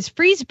 but his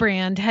Freeze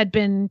brand had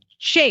been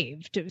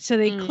shaved. So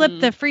they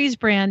clipped the Freeze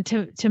brand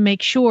to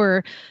make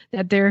sure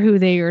that they're who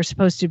they are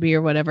supposed to be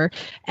or whatever.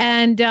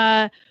 And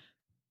I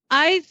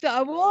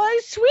thought, well,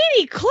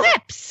 sweetie,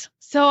 clips.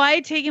 So I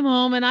take him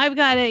home, and I've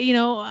got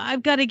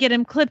to get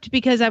him clipped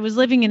because I was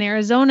living in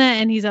Arizona,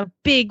 and he's a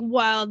big,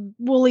 wild,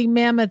 woolly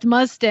mammoth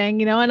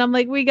Mustang, and I'm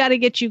like, we got to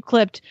get you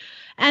clipped.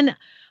 And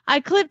I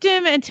clipped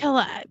him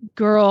until,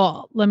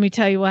 girl, let me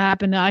tell you what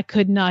happened. I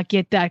could not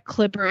get that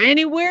clipper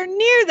anywhere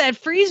near that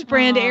Freeze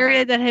brand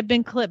area that had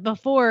been clipped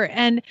before.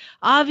 And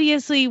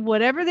obviously,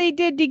 whatever they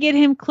did to get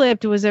him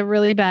clipped was a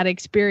really bad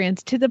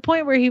experience, to the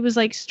point where he was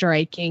like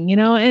striking,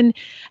 and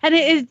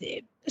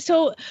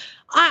so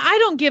I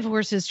don't give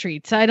horses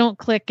treats. I don't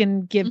click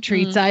and give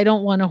treats. I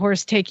don't want a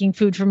horse taking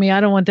food from me. I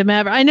don't want them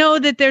ever. I know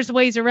that there's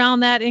ways around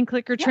that in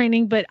clicker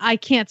training, but I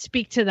can't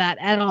speak to that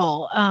at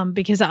all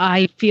because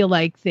I feel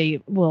like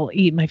they will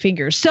eat my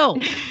fingers. So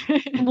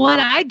what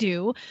I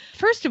do,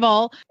 first of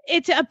all,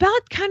 it's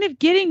about kind of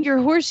getting your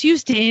horse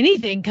used to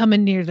anything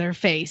coming near their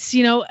face.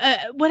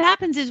 What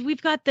happens is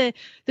we've got the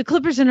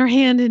clippers in our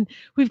hand, and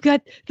we've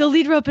got the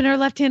lead rope in our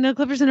left hand and the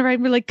clippers in our right.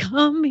 And we're like,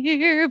 come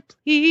here,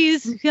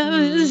 please,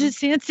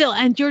 stand still.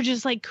 And you're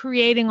just like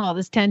creating all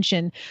this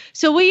tension.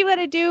 So what you got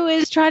to do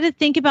is try to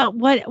think about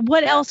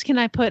what else can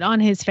I put on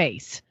his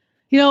face?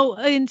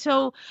 And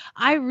so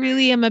I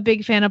really am a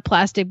big fan of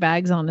plastic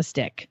bags on a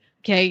stick.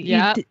 Okay.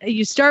 Yeah.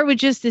 You start with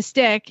just the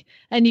stick,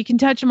 and you can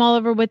touch them all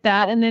over with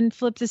that, and then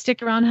flip the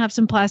stick around, have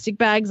some plastic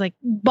bags like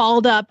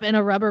balled up in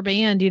a rubber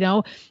band,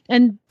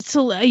 and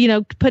so,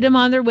 put them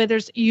on their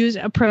withers. Use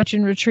approach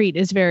and retreat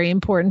is very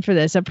important for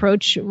this.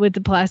 Approach with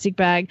the plastic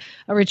bag,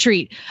 a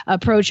retreat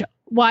approach.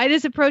 Why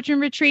does approach and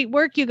retreat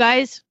work, you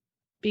guys?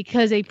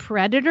 Because a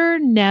predator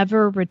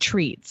never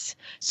retreats.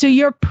 So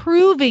you're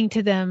proving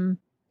to them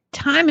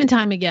time and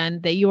time again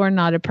that you are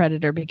not a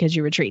predator because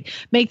you retreat.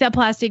 Make that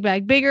plastic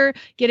bag bigger,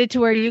 get it to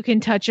where you can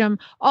touch them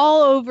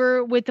all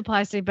over with the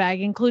plastic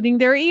bag, including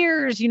their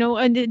ears,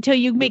 until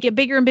you make it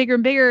bigger and bigger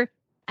and bigger,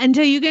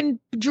 until you can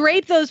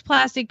drape those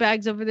plastic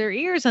bags over their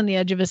ears on the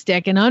edge of a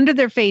stick and under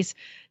their face.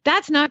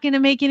 That's not going to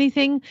make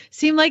anything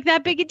seem like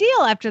that big a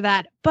deal after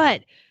that.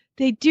 But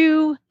they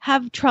do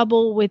have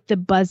trouble with the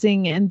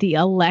buzzing and the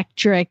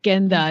electric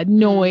and the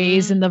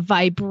noise and the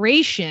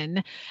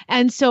vibration.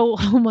 And so,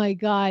 oh my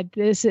God,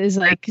 this is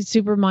like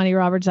Super Monty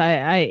Roberts.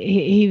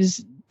 He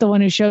was the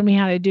one who showed me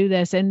how to do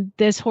this. And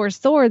this horse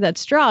Thor that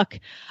struck,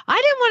 I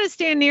didn't want to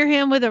stand near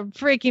him with a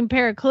freaking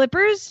pair of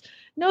clippers.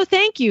 No,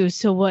 thank you.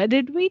 So what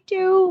did we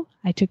do?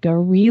 I took a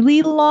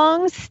really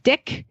long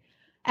stick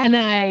and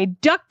I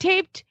duct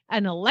taped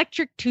an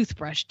electric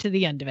toothbrush to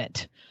the end of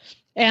it.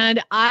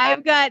 And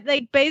I've got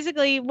like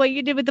basically what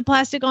you did with the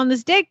plastic on the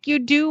stick, you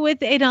do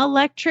with an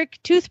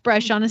electric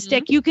toothbrush on a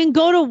stick. You can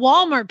go to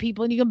Walmart,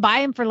 people, and you can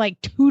buy them for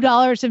like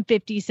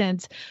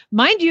 $2.50.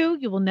 Mind you,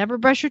 you will never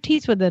brush your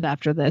teeth with it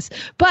after this.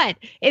 But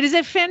it is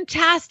a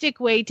fantastic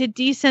way to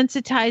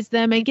desensitize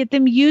them and get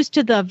them used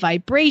to the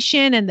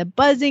vibration and the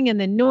buzzing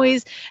and the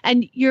noise.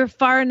 And you're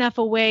far enough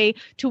away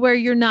to where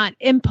you're not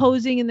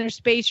imposing in their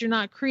space. You're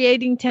not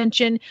creating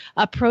tension.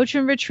 Approach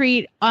and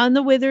retreat on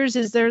the withers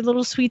is their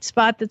little sweet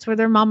spot. That's where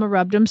their mama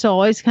rubbed them. So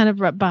always kind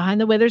of rub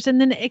behind the withers and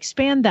then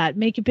expand that,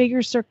 make it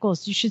bigger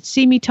circles. You should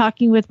see me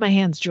talking with my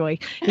hands, Joy.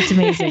 It's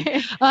amazing.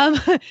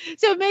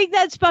 So make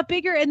that spot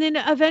bigger. And then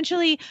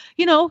eventually,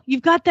 you know,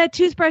 you've got that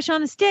toothbrush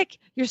on a stick.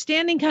 You're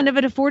standing kind of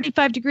at a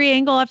 45-degree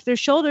angle off their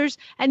shoulders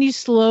and you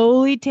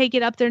slowly take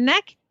it up their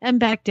neck and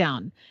back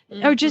down,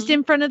 or just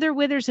in front of their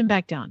withers and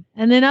back down,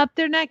 and then up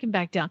their neck and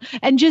back down,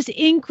 and just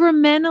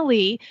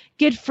incrementally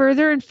get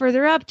further and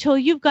further up till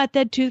you've got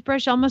that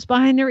toothbrush almost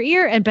behind their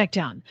ear and back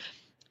down.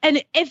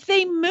 And if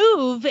they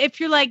move, if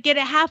you're like, get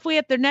it halfway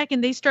up their neck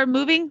and they start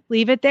moving,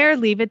 leave it there,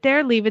 leave it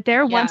there, leave it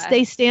there. Yeah. Once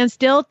they stand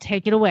still,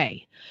 take it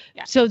away.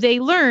 Yeah. So they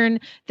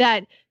learn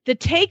that the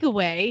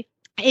takeaway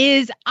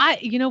is,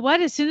 you know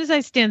what, as soon as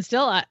I stand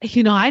still,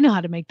 I know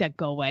how to make that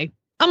go away.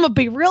 I'm going to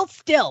be real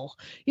still,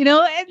 and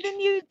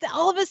then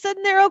all of a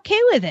sudden they're okay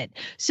with it.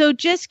 So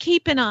just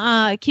keep in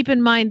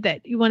mind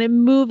that you want to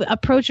move,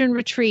 approach and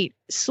retreat,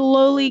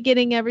 slowly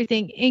getting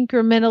everything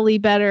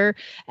incrementally better.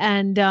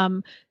 And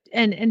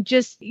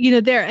just,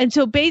 there. And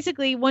so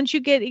basically once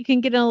you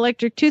can get an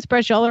electric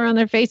toothbrush all around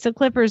their face, the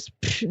clippers,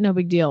 no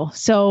big deal.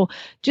 So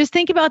just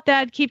think about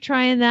that. Keep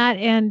trying that.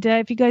 And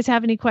if you guys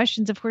have any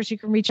questions, of course, you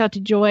can reach out to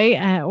Joy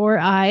or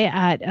I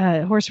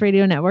at Horse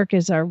Radio Network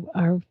is our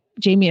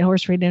Jamie at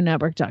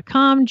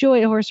horseradionetwork.com,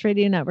 Joy at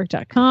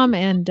horseradionetwork.com.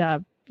 And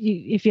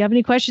if you have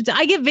any questions,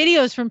 I get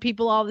videos from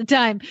people all the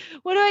time.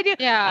 What do I do?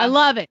 Yeah, I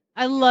love it.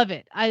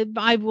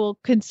 I will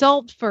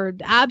consult for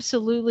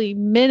absolutely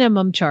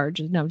minimum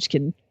charges. No, I'm just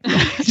kidding.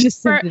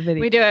 Just send the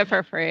video. We do it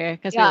for free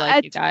because we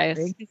like you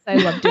guys. I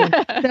love doing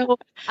it. So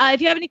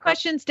if you have any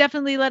questions,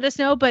 definitely let us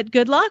know. But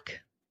good luck,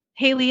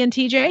 Haley and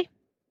TJ.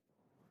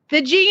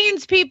 The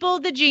jeans, people,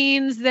 the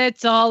jeans.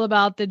 That's all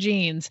about the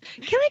jeans.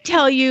 Can I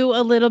tell you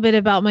a little bit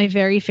about my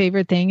very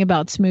favorite thing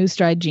about Smooth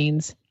Stride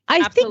jeans?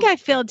 I think I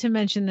failed to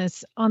mention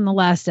this on the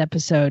last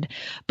episode,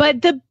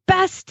 but the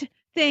best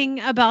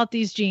thing about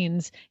these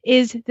jeans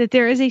is that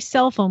there is a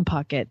cell phone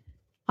pocket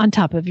on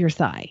top of your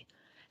thigh.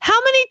 How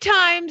many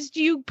times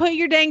do you put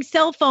your dang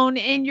cell phone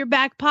in your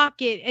back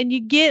pocket and you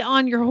get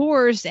on your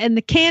horse and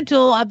the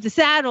cantle of the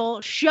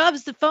saddle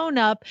shoves the phone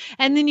up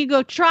and then you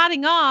go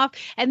trotting off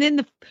and then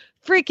the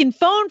freaking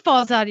phone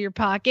falls out of your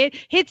pocket,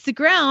 hits the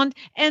ground,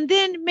 and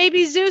then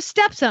maybe Zeus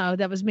steps on. Oh,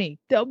 that was me.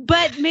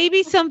 But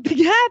maybe something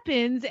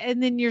happens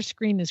and then your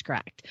screen is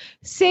cracked.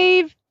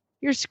 Save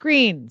your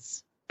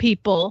screens,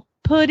 people.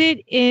 Put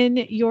it in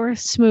your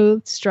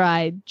Smooth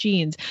Stride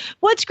jeans.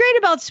 What's great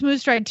about Smooth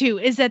Stride too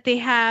is that they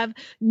have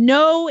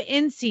no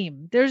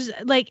inseam. There's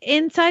like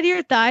inside of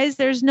your thighs,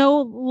 there's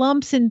no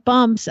lumps and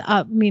bumps.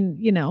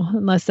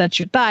 Unless that's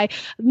your thigh,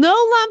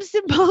 no lumps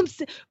and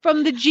bumps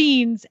from the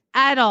jeans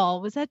at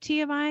all. Was that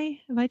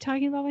TMI? Am I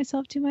talking about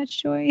myself too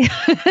much, Joy?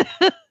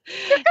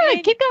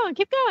 Keep going.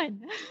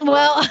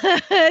 Well,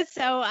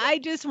 so I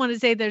just want to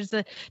say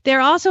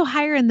they're also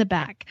higher in the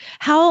back.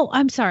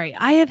 I'm sorry.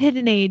 I have hit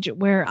an age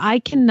where I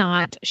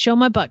cannot show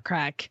my butt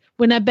crack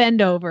when I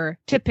bend over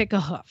to pick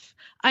a hoof.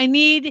 I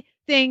need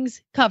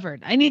things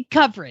covered. I need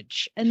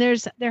coverage. And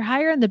they're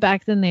higher in the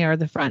back than they are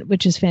the front,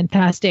 which is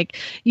fantastic.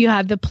 You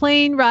have the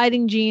plain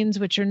riding jeans,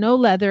 which are no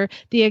leather,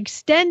 the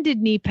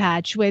extended knee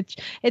patch, which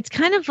it's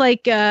kind of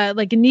like a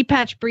knee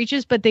patch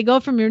breeches, but they go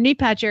from your knee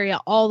patch area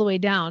all the way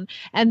down.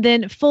 And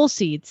then full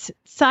seats.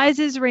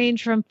 Sizes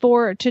range from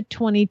 4 to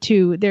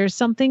 22. There's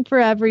something for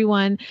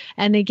everyone.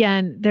 And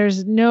again,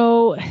 there's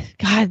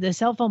the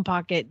cell phone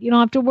pocket. You don't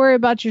have to worry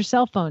about your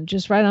cell phone,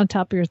 just right on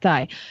top of your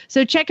thigh.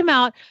 So check them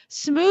out.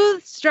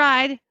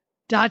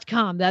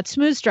 Smoothstride.com. That's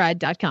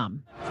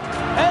smoothstride.com.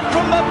 And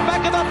from the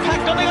back of the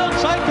pack on the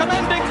outside,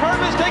 Commanding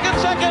Curve is taken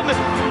second.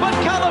 But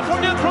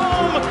California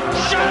Chrome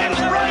shines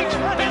bright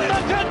in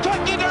the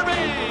Kentucky Derby.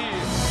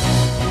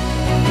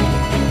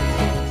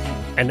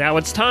 And now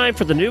it's time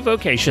for the New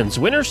Vocations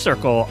Winner's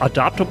Circle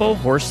Adoptable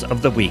Horse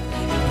of the Week.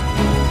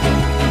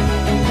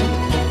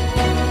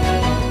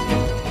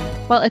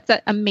 Well, it's an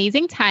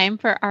amazing time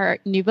for our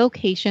New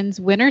Vocations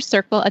Winner's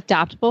Circle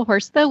Adoptable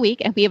Horse of the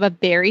Week, and we have a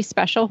very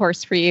special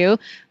horse for you.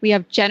 We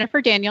have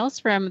Jennifer Daniels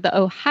from the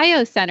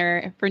Ohio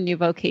Center for New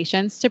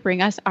Vocations to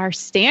bring us our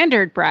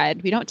standard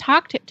bred. We don't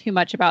talk too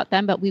much about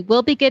them, but we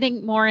will be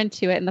getting more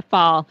into it in the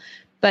fall.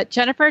 But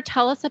Jennifer,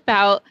 tell us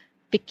about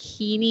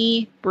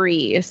Bikini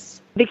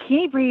Breeze.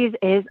 Bikini Breeze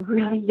is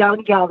really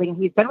young gelding.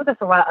 He's been with us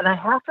a while, and I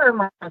have to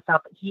remind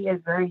myself that he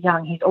is very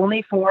young. He's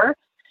only 4,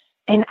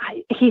 and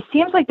he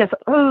seems like this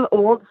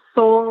old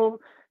soul,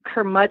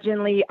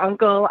 curmudgeonly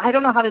uncle. I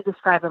don't know how to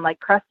describe him, like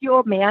crusty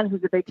old man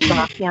who's a big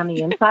softy on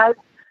the inside.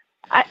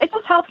 it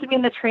just helps me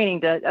in the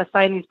training to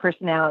assign these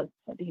personalities,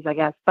 I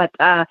guess. But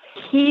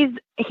he's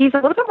a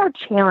little bit more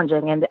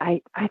challenging. And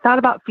I thought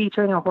about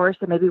featuring a horse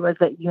that maybe was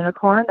that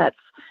unicorn that's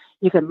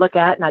you can look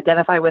at and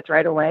identify with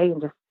right away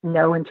and just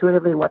know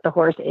intuitively what the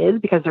horse is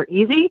because they're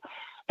easy.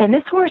 And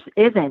this horse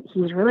isn't.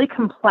 He's really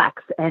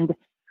complex. And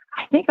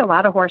I think a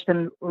lot of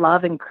horsemen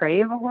love and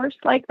crave a horse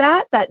like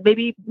that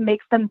maybe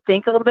makes them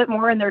think a little bit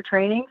more in their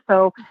training.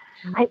 So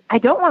I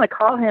don't want to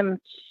call him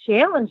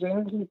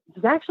challenging.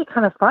 He's actually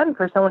kind of fun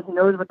for someone who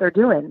knows what they're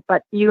doing.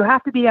 But you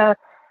have to be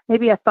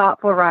maybe a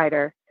thoughtful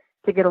rider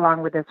to get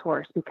along with this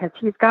horse because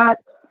he's got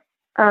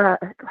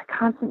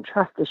constant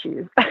trust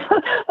issues. I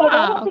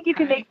don't think you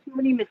can make too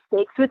many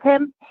mistakes with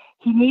him.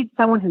 He needs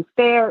someone who's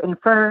fair and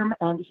firm,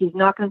 and he's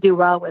not going to do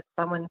well with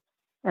someone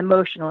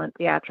emotional and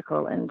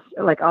theatrical and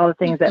like all the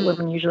things that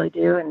women usually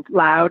do and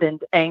loud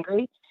and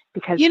angry.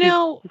 Because he's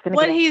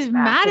what he's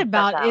mad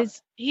about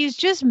is he's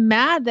just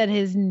mad that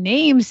his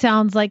name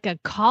sounds like a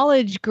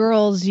college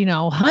girl's,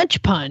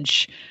 hunch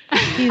punch.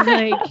 He's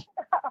like,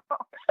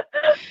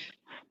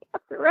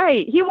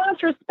 right. He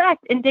wants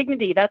respect and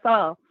dignity. That's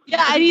all.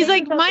 Yeah, and he's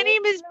like, my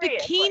name is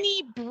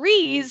Bikini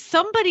Breeze.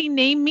 Somebody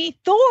name me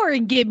Thor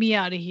and get me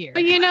out of here.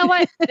 But you know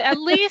what? At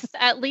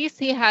least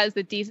he has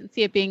the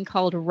decency of being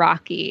called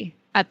Rocky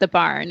at the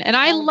barn. And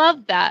I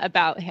love that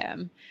about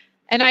him.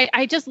 And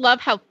I just love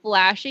how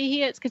flashy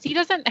he is because he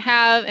doesn't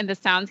have, and this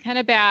sounds kind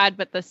of bad,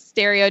 but the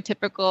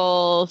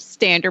stereotypical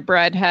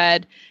standardbred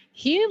head.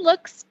 He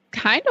looks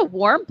kind of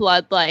warm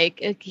blood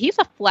like. He's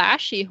a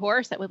flashy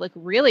horse that would look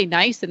really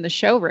nice in the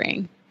show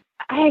ring.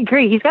 I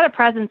agree. He's got a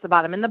presence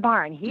about him in the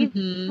barn. He's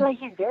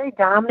very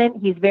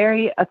dominant. He's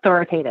very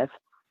authoritative.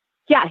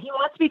 Yeah, he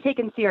wants to be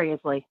taken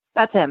seriously.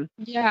 That's him.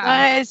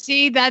 Yeah.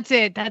 See, that's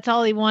it. That's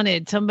all he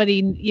wanted. Somebody,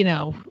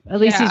 at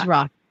least he's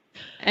rock.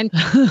 And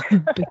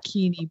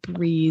Bikini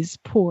Breeze,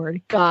 poor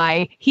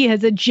guy. He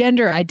has a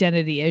gender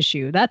identity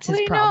issue. That's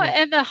his problem.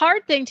 And the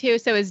hard thing too,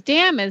 so his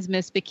dam is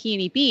Miss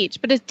Bikini Beach,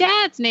 but his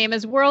dad's name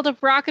is World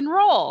of Rock and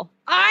Roll.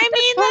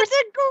 That's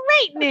a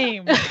great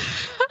name.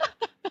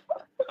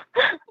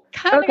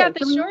 Kind of got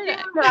the short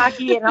end.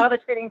 Rocky and all the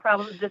training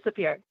problems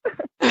disappeared.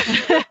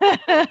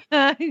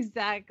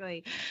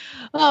 Exactly.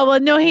 Oh, well,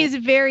 no, he's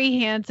very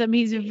handsome.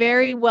 He's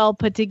very well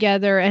put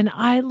together. And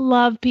I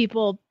love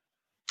people.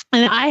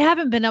 And I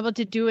haven't been able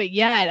to do it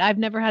yet. I've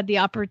never had the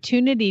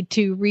opportunity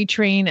to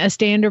retrain a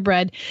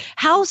standardbred.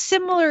 How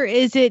similar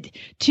is it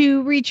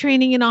to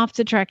retraining an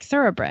off-the-track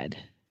thoroughbred?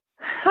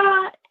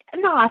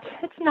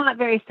 It's not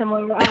very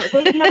similar.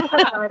 They've never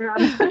had a rider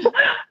on.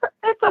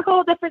 It's a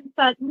whole different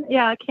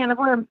can of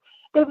worms.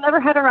 They've never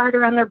had a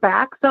rider on their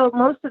back, so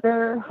most of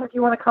their, if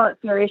you want to call it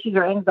fear issues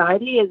or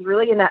anxiety, is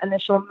really in that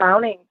initial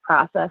mounting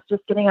process,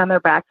 just getting on their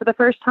back for the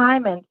first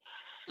time, and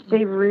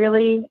they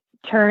really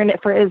turn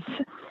for as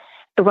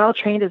well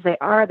trained as they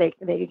are. They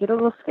get a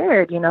little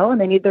scared, and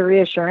they need the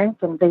reassurance,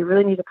 and they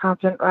really need a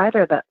confident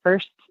rider that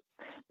first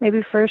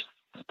 2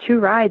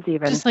 rides,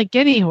 even just like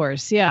any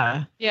horse,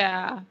 yeah.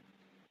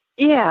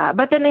 Yeah,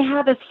 but then they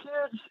have this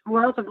huge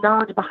wealth of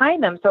knowledge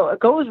behind them, so it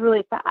goes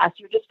really fast.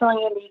 You're just filling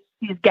in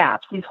these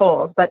gaps, these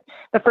holes. But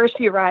the first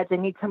few rides, they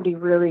need somebody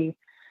really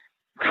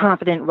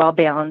confident,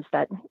 well-balanced,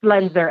 that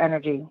lends their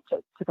energy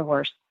to the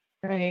horse.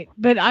 Right.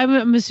 But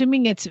I'm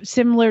assuming it's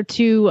similar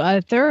to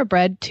a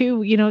thoroughbred,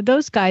 too.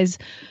 Those guys...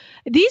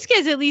 These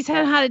guys at least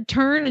have how to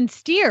turn and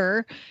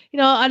steer.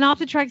 An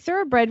off-the-track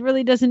thoroughbred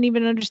really doesn't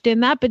even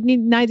understand that, but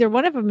neither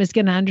one of them is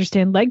going to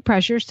understand leg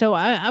pressure. So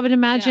I would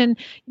imagine,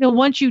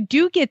 once you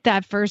do get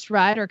that first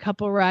ride or a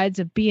couple rides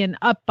of being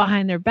up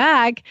behind their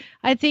back,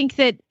 I think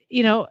that,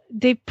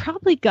 they've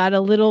probably got a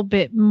little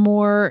bit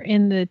more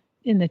in the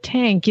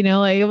tank,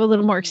 like a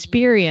little more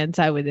experience,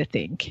 I would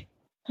think.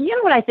 You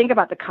know what I think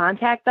about the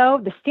contact, though?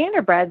 The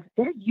standardbreds,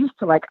 they're used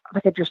to like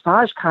a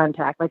dressage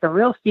contact, like a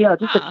real feel,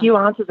 just a few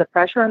ounces of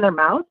pressure in their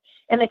mouth,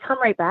 and they come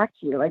right back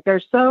to you. Like they're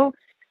so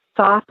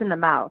soft in the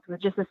mouth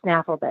with just a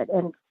snaffle bit,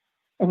 and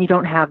you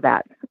don't have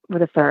that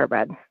with a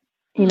thoroughbred.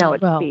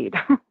 It's speed.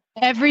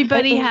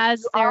 Everybody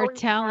has their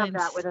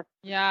talents.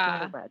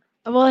 Standardbred.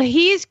 Well,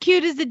 he's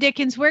cute as the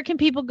Dickens. Where can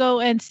people go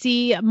and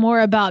see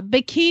more about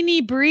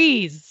Bikini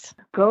Breeze?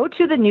 Go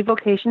to the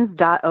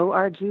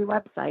newvocations.org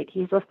website.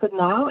 He's listed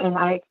now, and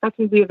I expect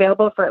him to be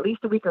available for at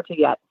least a week or 2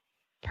 yet.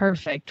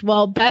 Perfect.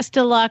 Well, best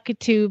of luck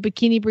to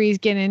Bikini Breeze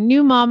getting a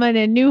new mama and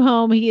a new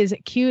home. He is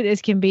cute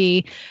as can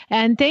be.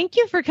 And thank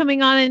you for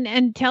coming on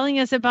and telling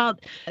us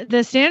about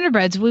the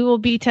standardbreds. We will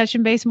be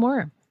touching base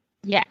more.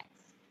 Yes.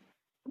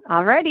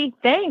 All righty.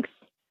 Thanks.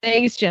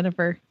 Thanks,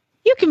 Jennifer.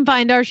 You can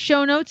find our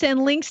show notes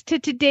and links to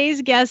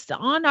today's guest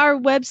on our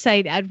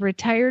website at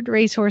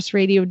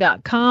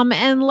retiredracehorseradio.com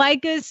and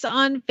like us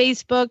on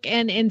Facebook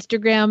and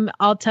Instagram.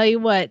 I'll tell you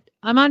what,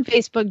 I'm on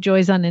Facebook.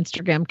 Joy's on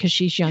Instagram because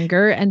she's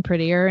younger and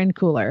prettier and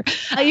cooler.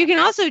 You can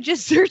also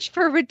just search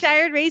for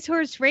Retired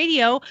Racehorse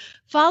Radio.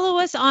 Follow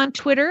us on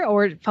Twitter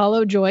or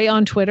follow Joy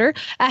on Twitter.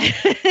 I'm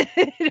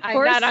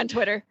not on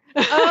Twitter.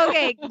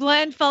 Okay,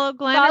 Glenn, follow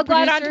Glenn. Follow our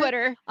Glenn on producer,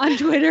 Twitter. On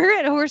Twitter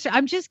at Horse.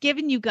 I'm just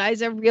giving you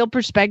guys a real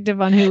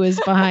perspective on who is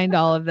behind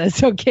all of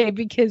this, okay?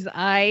 Because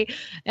I'm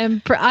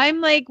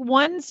like,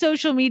 one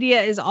social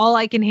media is all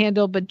I can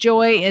handle, but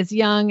Joy is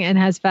young and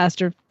has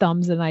faster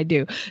thumbs than I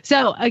do.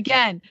 So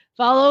again,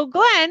 follow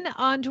Glenn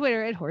on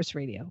Twitter at Horse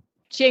Radio.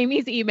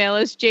 Jamie's email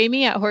is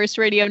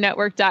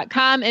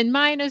jamie@horseradionetwork.com, and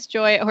mine is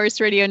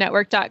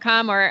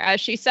joy@horseradionetwork.com, or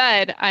as she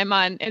said, I'm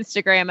on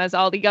Instagram, as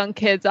all the young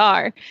kids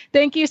are.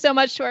 Thank you so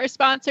much to our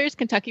sponsors,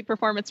 Kentucky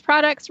Performance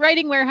Products,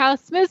 Riding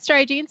Warehouse, Smooth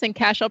Stride Jeans, and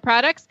Cashel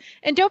Products.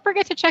 And don't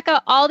forget to check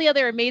out all the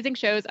other amazing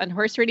shows on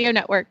Horse Radio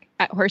Network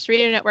at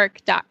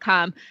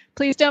horseradionetwork.com.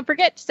 Please don't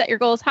forget to set your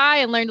goals high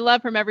and learn to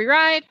love from every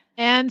ride.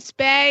 And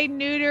spay,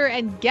 neuter,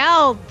 and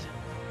geld.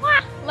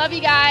 Love you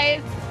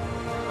guys.